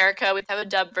we're America, we have a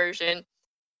dub version.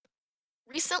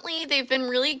 Recently, they've been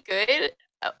really good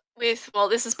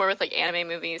this is more with, like, anime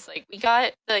movies. Like, we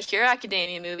got the Hero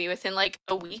Academia movie within, like,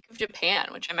 a week of Japan,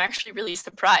 which I'm actually really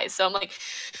surprised. So I'm like,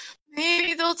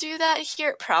 maybe they'll do that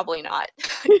here. Probably not,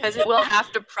 because it will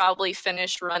have to probably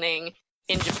finish running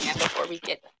in Japan before we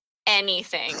get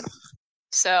anything.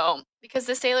 So, because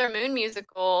the Sailor Moon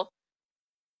musical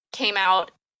came out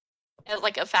as,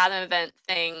 like, a Fathom event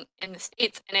thing in the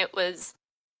States, and it was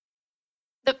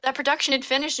that production had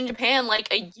finished in Japan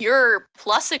like a year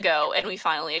plus ago, and we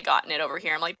finally had gotten it over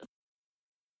here. I'm like, a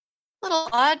little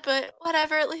odd, but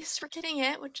whatever. At least we're getting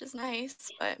it, which is nice.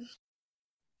 But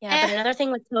yeah, but another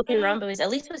thing with Touken Ranbu is, at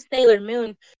least with Sailor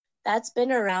Moon, that's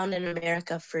been around in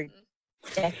America for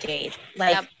decades.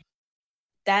 Like,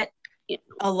 that,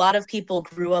 a lot of people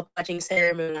grew up watching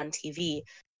Sailor Moon on TV,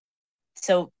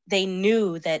 so they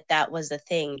knew that that was a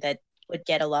thing that would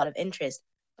get a lot of interest.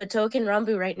 But Touken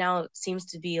Ranbu right now seems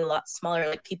to be a lot smaller.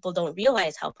 Like, people don't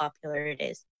realize how popular it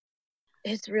is.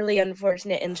 It's really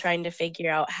unfortunate in trying to figure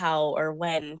out how or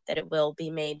when that it will be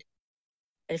made,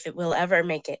 if it will ever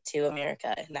make it to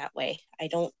America in that way. I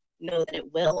don't know that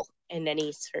it will in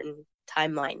any certain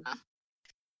timeline.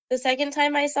 The second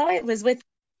time I saw it was with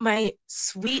one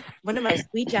of my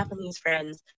sweet Japanese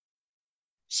friends.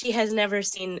 She has never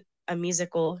seen a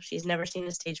musical. She's never seen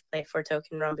a stage play for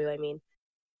Touken Ranbu, I mean.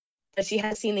 But she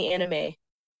has seen the anime.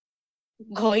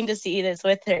 Going to see this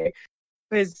with her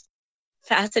was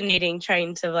fascinating,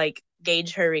 trying to, like,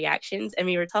 gauge her reactions. And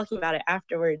we were talking about it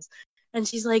afterwards. And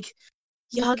she's like,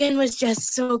 Yagen was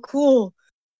just so cool.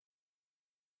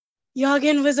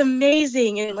 Yagen was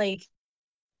amazing. And, like,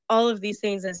 all of these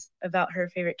things about her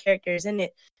favorite characters in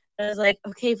it. I was like,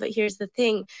 okay, but here's the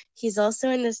thing. He's also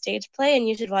in the stage play, and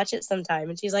you should watch it sometime.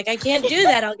 And she's like, I can't do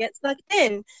that. I'll get sucked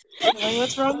in. I'm like,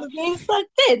 what's wrong with being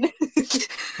sucked in?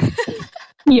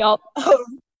 Yup.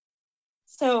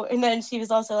 So, and then she was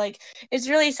also like, it's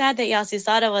really sad that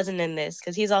Yasusada wasn't in this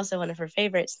because he's also one of her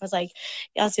favorites. I was like,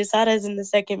 Yasusada is in the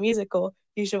second musical.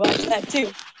 You should watch that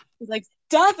too. He's like,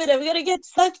 stop it, I'm gonna get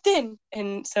sucked in.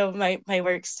 And so my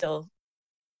work still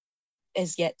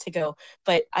is yet to go,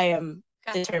 but I am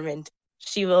determined.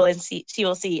 She will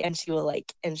see, and she will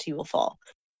like, and she will fall.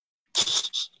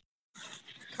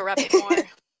 Corrupt more.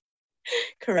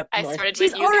 Corrupt I more. started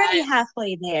She's with you already guys.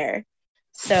 halfway there.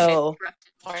 So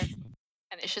corrupted more.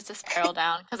 And it's just a spiral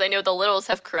down. Because I know the littles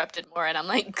have corrupted more, and I'm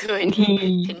like, good.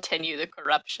 Continue the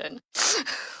corruption.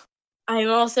 I'm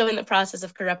also in the process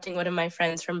of corrupting one of my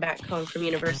friends from back home from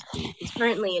university. He's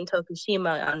currently in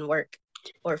Tokushima on work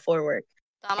or for work.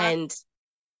 Dama? And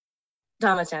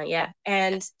Dama-chan, yeah.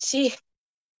 And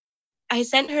I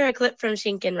sent her a clip from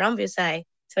Shinken Rambusai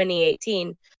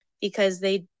 2018 because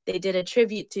they did a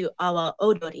tribute to Awa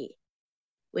Odori,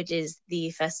 which is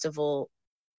the festival,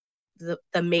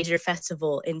 the major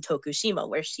festival in Tokushima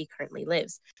where she currently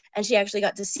lives. And she actually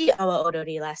got to see Awa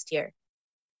Odori last year.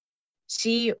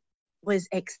 She was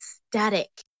ecstatic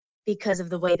because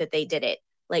of the way that they did it.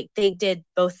 Like, they did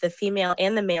both the female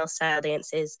and the male style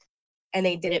dances, and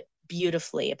they did it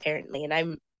beautifully, apparently.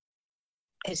 And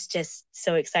it's just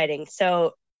so exciting.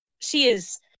 So she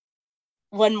is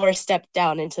one more step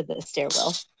down into the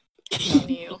stairwell.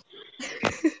 Continue.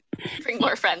 Bring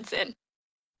more friends in.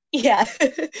 Yeah.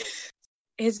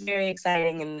 It's very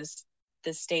exciting in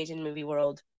this stage in movie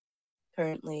world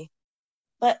currently.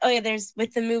 But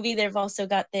with the movie, they've also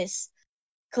got this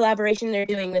collaboration they're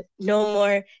doing with No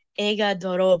More Eiga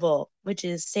Dorobo, which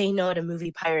is say no to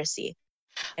movie piracy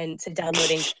and to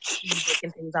downloading music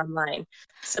and things online.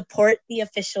 Support the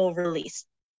official release.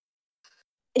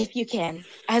 If you can,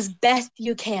 as best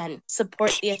you can,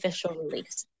 support the official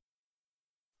release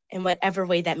in whatever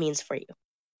way that means for you.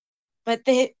 But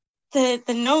the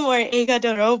No More Eiga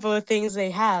Dorobo things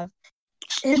they have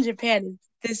in Japan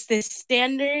is this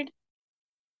standard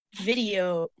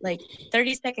video, like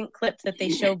 30-second clip that they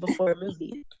show before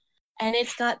movies. And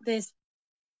it's got this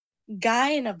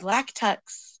guy in a black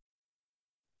tux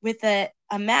with a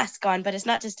mask on, but it's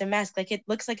not just a mask, like it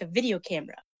looks like a video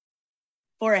camera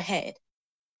for a head.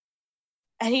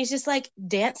 And he's just like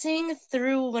dancing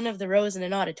through one of the rows in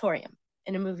an auditorium,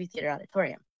 in a movie theater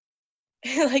auditorium.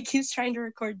 Like he's trying to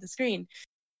record the screen.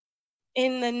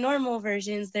 In the normal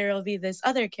versions, there will be this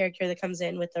other character that comes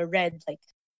in with a red, like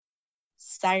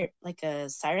a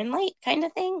siren light kind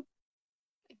of thing.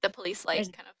 Like the police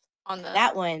light kind of on the...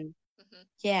 That one. Mm-hmm.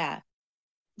 Yeah.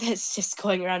 That's just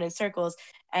going around in circles,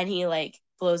 and he like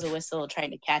blows a whistle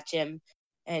trying to catch him,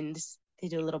 and they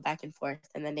do a little back and forth,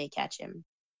 and then they catch him.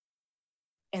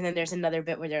 And then there's another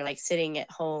bit where they're like sitting at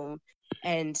home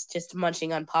and just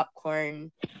munching on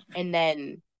popcorn, and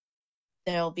then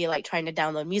they'll be like trying to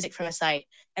download music from a site,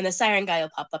 and the siren guy will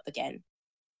pop up again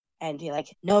and be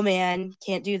like, no man,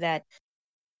 can't do that.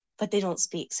 But they don't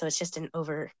speak, so it's just an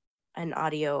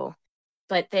audio.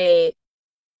 But they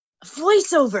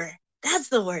voiceover, that's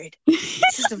the word.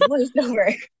 It's just a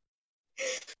voiceover.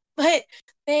 But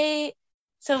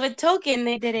so with Token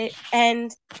they did it,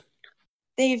 and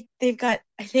they've got,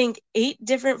 I think, 8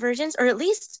 different versions, or at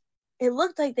least it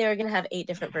looked like they were gonna have 8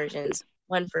 different versions,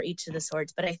 one for each of the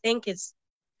swords, but I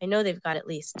know they've got at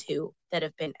least 2 that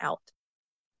have been out.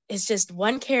 It's just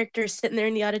one character sitting there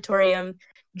in the auditorium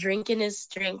drinking his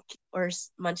drink or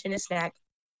munching his snack.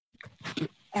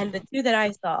 And the 2 that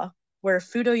I saw were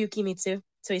Fudo Yukimitsu,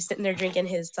 so he's sitting there drinking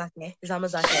his sake, his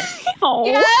amazake. Oh.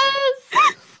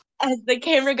 Yes! As the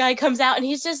camera guy comes out, and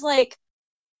he's just like,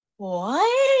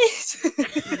 what?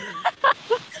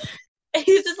 And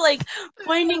he's just like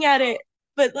pointing at it,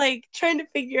 but like trying to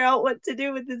figure out what to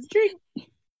do with his drink.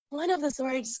 One of the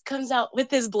swords comes out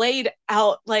with his blade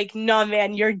out, like, nah,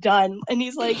 man, you're done. And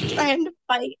he's like trying to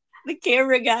fight the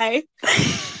camera guy.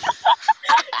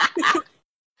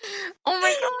 Oh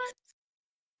my god.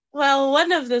 Well,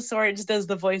 one of the swords does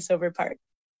the voiceover part.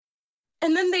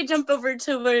 And then they jump over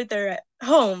to where they're at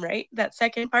home, right? That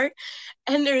second part.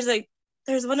 And there's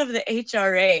one of the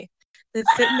HRA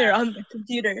that's sitting there on the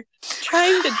computer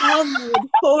trying to download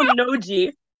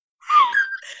Honnoji.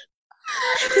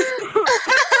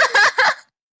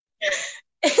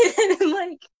 And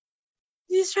like,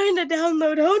 he's trying to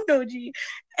download Honnoji.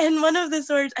 And one of the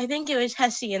swords, I think it was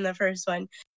Heshi in the first one.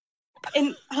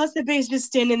 And Hasebe's just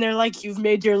standing there like, you've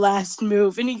made your last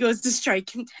move. And he goes to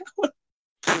strike him down.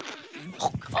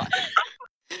 Oh god.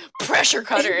 Pressure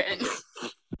cutter in.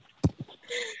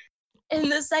 In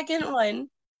the second one,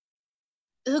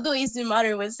 Hugo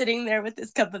Izumaru was sitting there with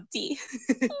his cup of tea.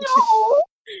 No.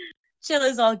 Chill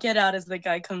as all get out as the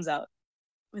guy comes out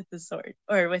with the sword,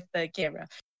 or with the camera.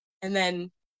 And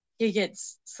then he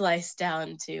gets sliced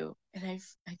down too. And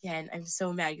I'm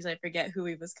so mad because I forget who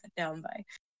he was cut down by.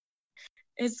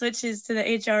 It switches to the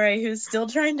HRA who's still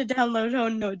trying to download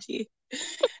Honnoji.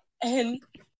 And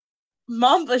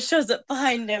Mamba shows up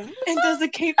behind him and does the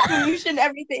cape swoosh and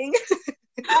everything.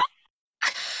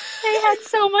 They had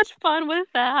so much fun with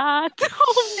that.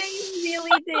 They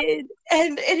really did.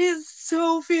 And it is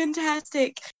so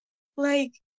fantastic.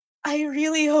 Like, I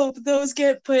really hope those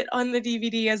get put on the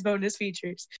DVD as bonus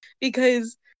features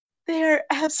because they're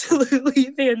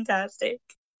absolutely fantastic.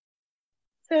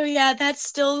 So yeah, that's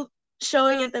still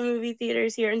showing at the movie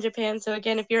theaters here in Japan. So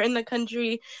again, if you're in the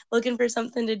country looking for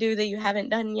something to do that you haven't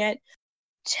done yet,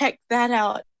 check that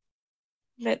out.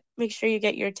 But make sure you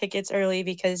get your tickets early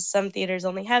because some theaters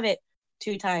only have it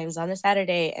 2 times on a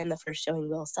Saturday and the first showing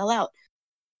will sell out.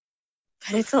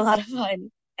 But it's a lot of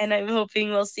fun. And I'm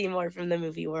hoping we'll see more from the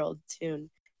movie world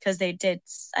soon because they did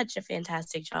such a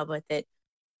fantastic job with it.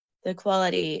 The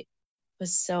quality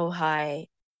was so high,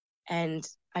 and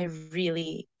I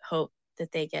really hope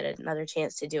that they get another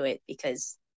chance to do it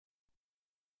because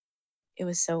it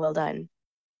was so well done.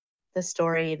 The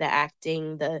story, the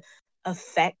acting, the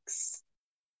effects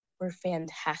were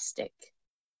fantastic.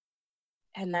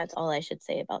 And that's all I should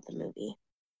say about the movie.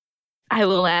 I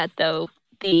will add, though,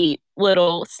 the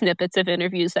little snippets of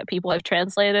interviews that people have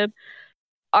translated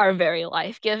are very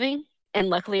life-giving, and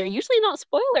luckily are usually not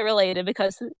spoiler related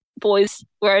because boys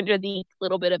were under the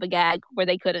little bit of a gag where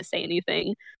they couldn't say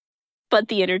anything. But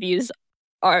the interviews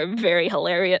are very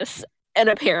hilarious, and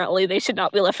apparently they should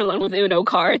not be left alone with Uno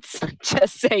cards.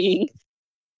 Just saying.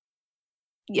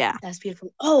 Yeah. That's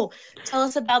beautiful. Oh, tell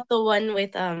us about the one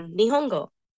with Nihongo.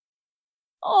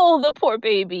 Oh, the poor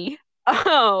baby.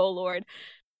 Oh, Lord.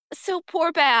 So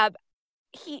poor Bab,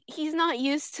 he's not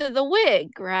used to the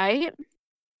wig, right?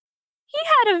 He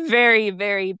had a very,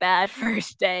 very bad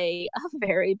first day. A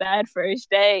very bad first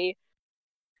day.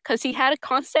 Because he had a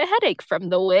constant headache from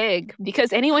the wig.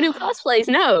 Because anyone who cosplays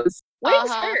knows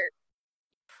wigs hurt.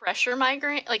 Pressure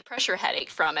migraine, like pressure headache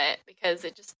from it because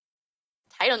it just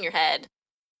tight on your head.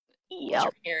 Yep.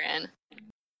 Your hair in.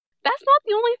 That's not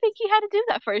the only thing he had to do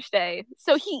that first day.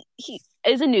 So he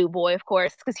is a new boy, of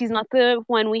course, because he's not the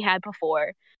one we had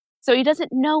before. So he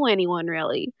doesn't know anyone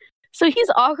really. So he's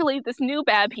awkwardly this new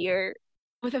Bab here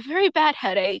with a very bad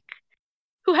headache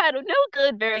who had a no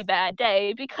good, very bad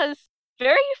day because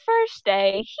very first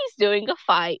day he's doing a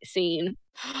fight scene.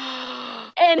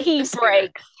 And he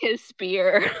breaks his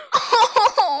spear.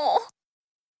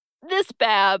 This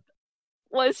Bab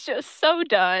was just so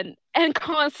done and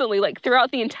constantly, like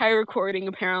throughout the entire recording,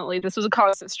 apparently this was a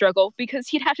constant struggle because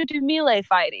he'd have to do melee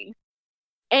fighting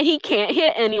and he can't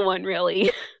hit anyone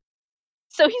really.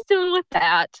 So he's dealing with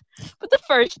that. But the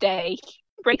first day, he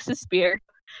breaks his spear.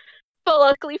 But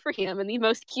luckily for him, and the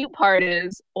most cute part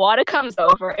is, Wada comes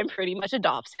over and pretty much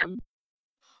adopts him.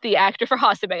 The actor for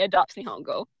Hasebe adopts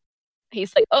Nihongo.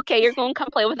 He's like, okay, you're going to come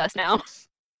play with us now.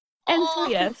 And so,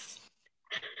 yes.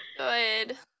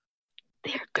 Good.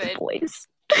 They're good boys.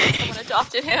 Someone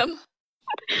adopted him.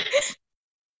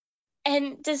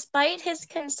 And despite his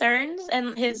concerns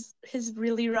and his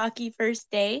really rocky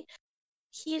first day,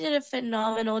 he did a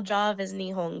phenomenal job as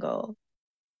Nihongo.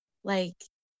 Like,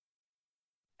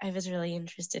 I was really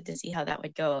interested to see how that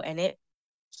would go. And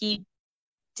he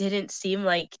didn't seem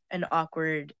like an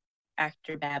awkward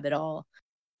actor Bab at all.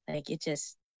 Like, it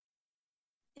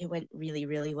went really,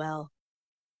 really well.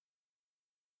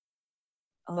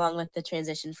 Along with the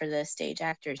transition for the stage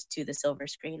actors to the silver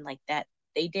screen, like that,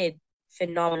 they did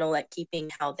phenomenal at keeping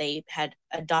how they had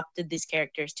adopted these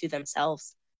characters to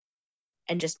themselves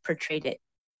and just portrayed it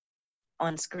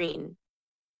on screen.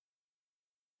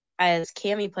 As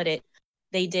Cami put it,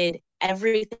 they did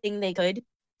everything they could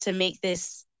to make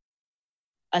this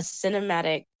a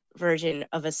cinematic version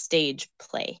of a stage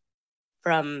play,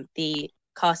 from the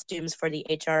costumes for the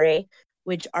HRA,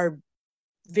 which are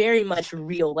very much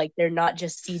real, like they're not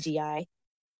just CGI,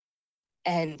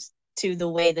 and to the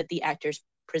way that the actors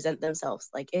present themselves.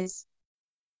 Like, it's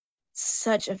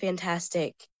such a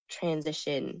fantastic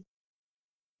transition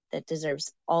that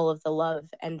deserves all of the love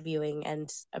and viewing and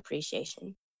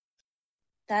appreciation.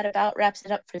 That about wraps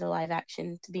it up for the live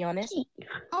action, to be honest.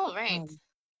 All right.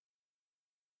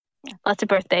 Yeah. Lots of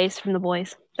birthdays from the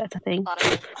boys. That's a thing. A lot of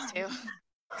birthdays, too.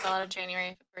 A lot of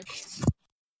January birthdays.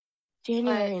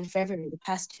 January and February, the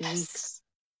past 2 weeks.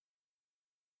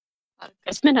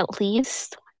 There's been at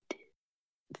least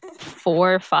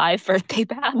 4 or 5 birthday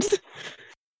Babs.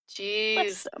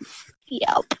 Jeez.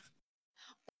 Yep.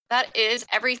 That is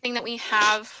everything that we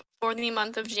have for the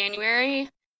month of January.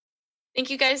 Thank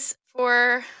you guys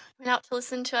for went out to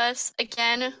listen to us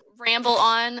again ramble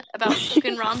on about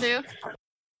Token Ranbu.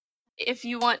 If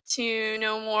you want to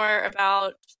know more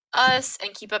about us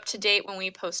and keep up to date when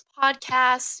we post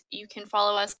podcasts, you can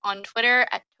follow us on Twitter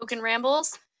at Token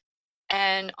Rambles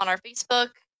and on our Facebook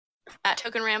at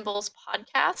Token Rambles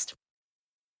Podcast.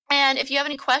 And if you have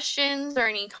any questions or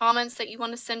any comments that you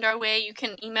want to send our way, you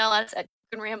can email us at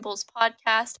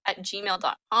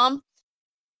tokenramblespodcast@gmail.com.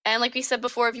 And like we said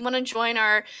before, if you want to join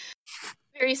our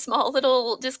very small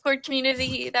little Discord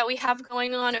community that we have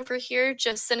going on over here,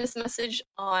 just send us a message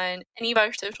on any of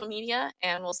our social media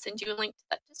and we'll send you a link to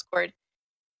that Discord. You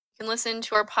can listen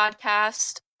to our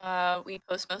podcast. We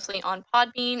post mostly on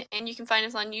Podbean, and you can find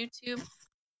us on YouTube,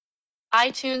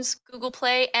 iTunes, Google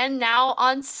Play, and now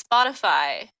on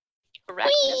Spotify.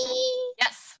 Correct?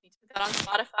 Yes, we do that on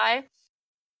Spotify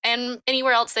and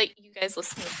anywhere else that you guys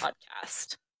listen to the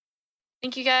podcast.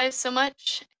 Thank you guys so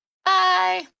much.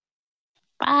 Bye.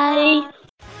 Bye.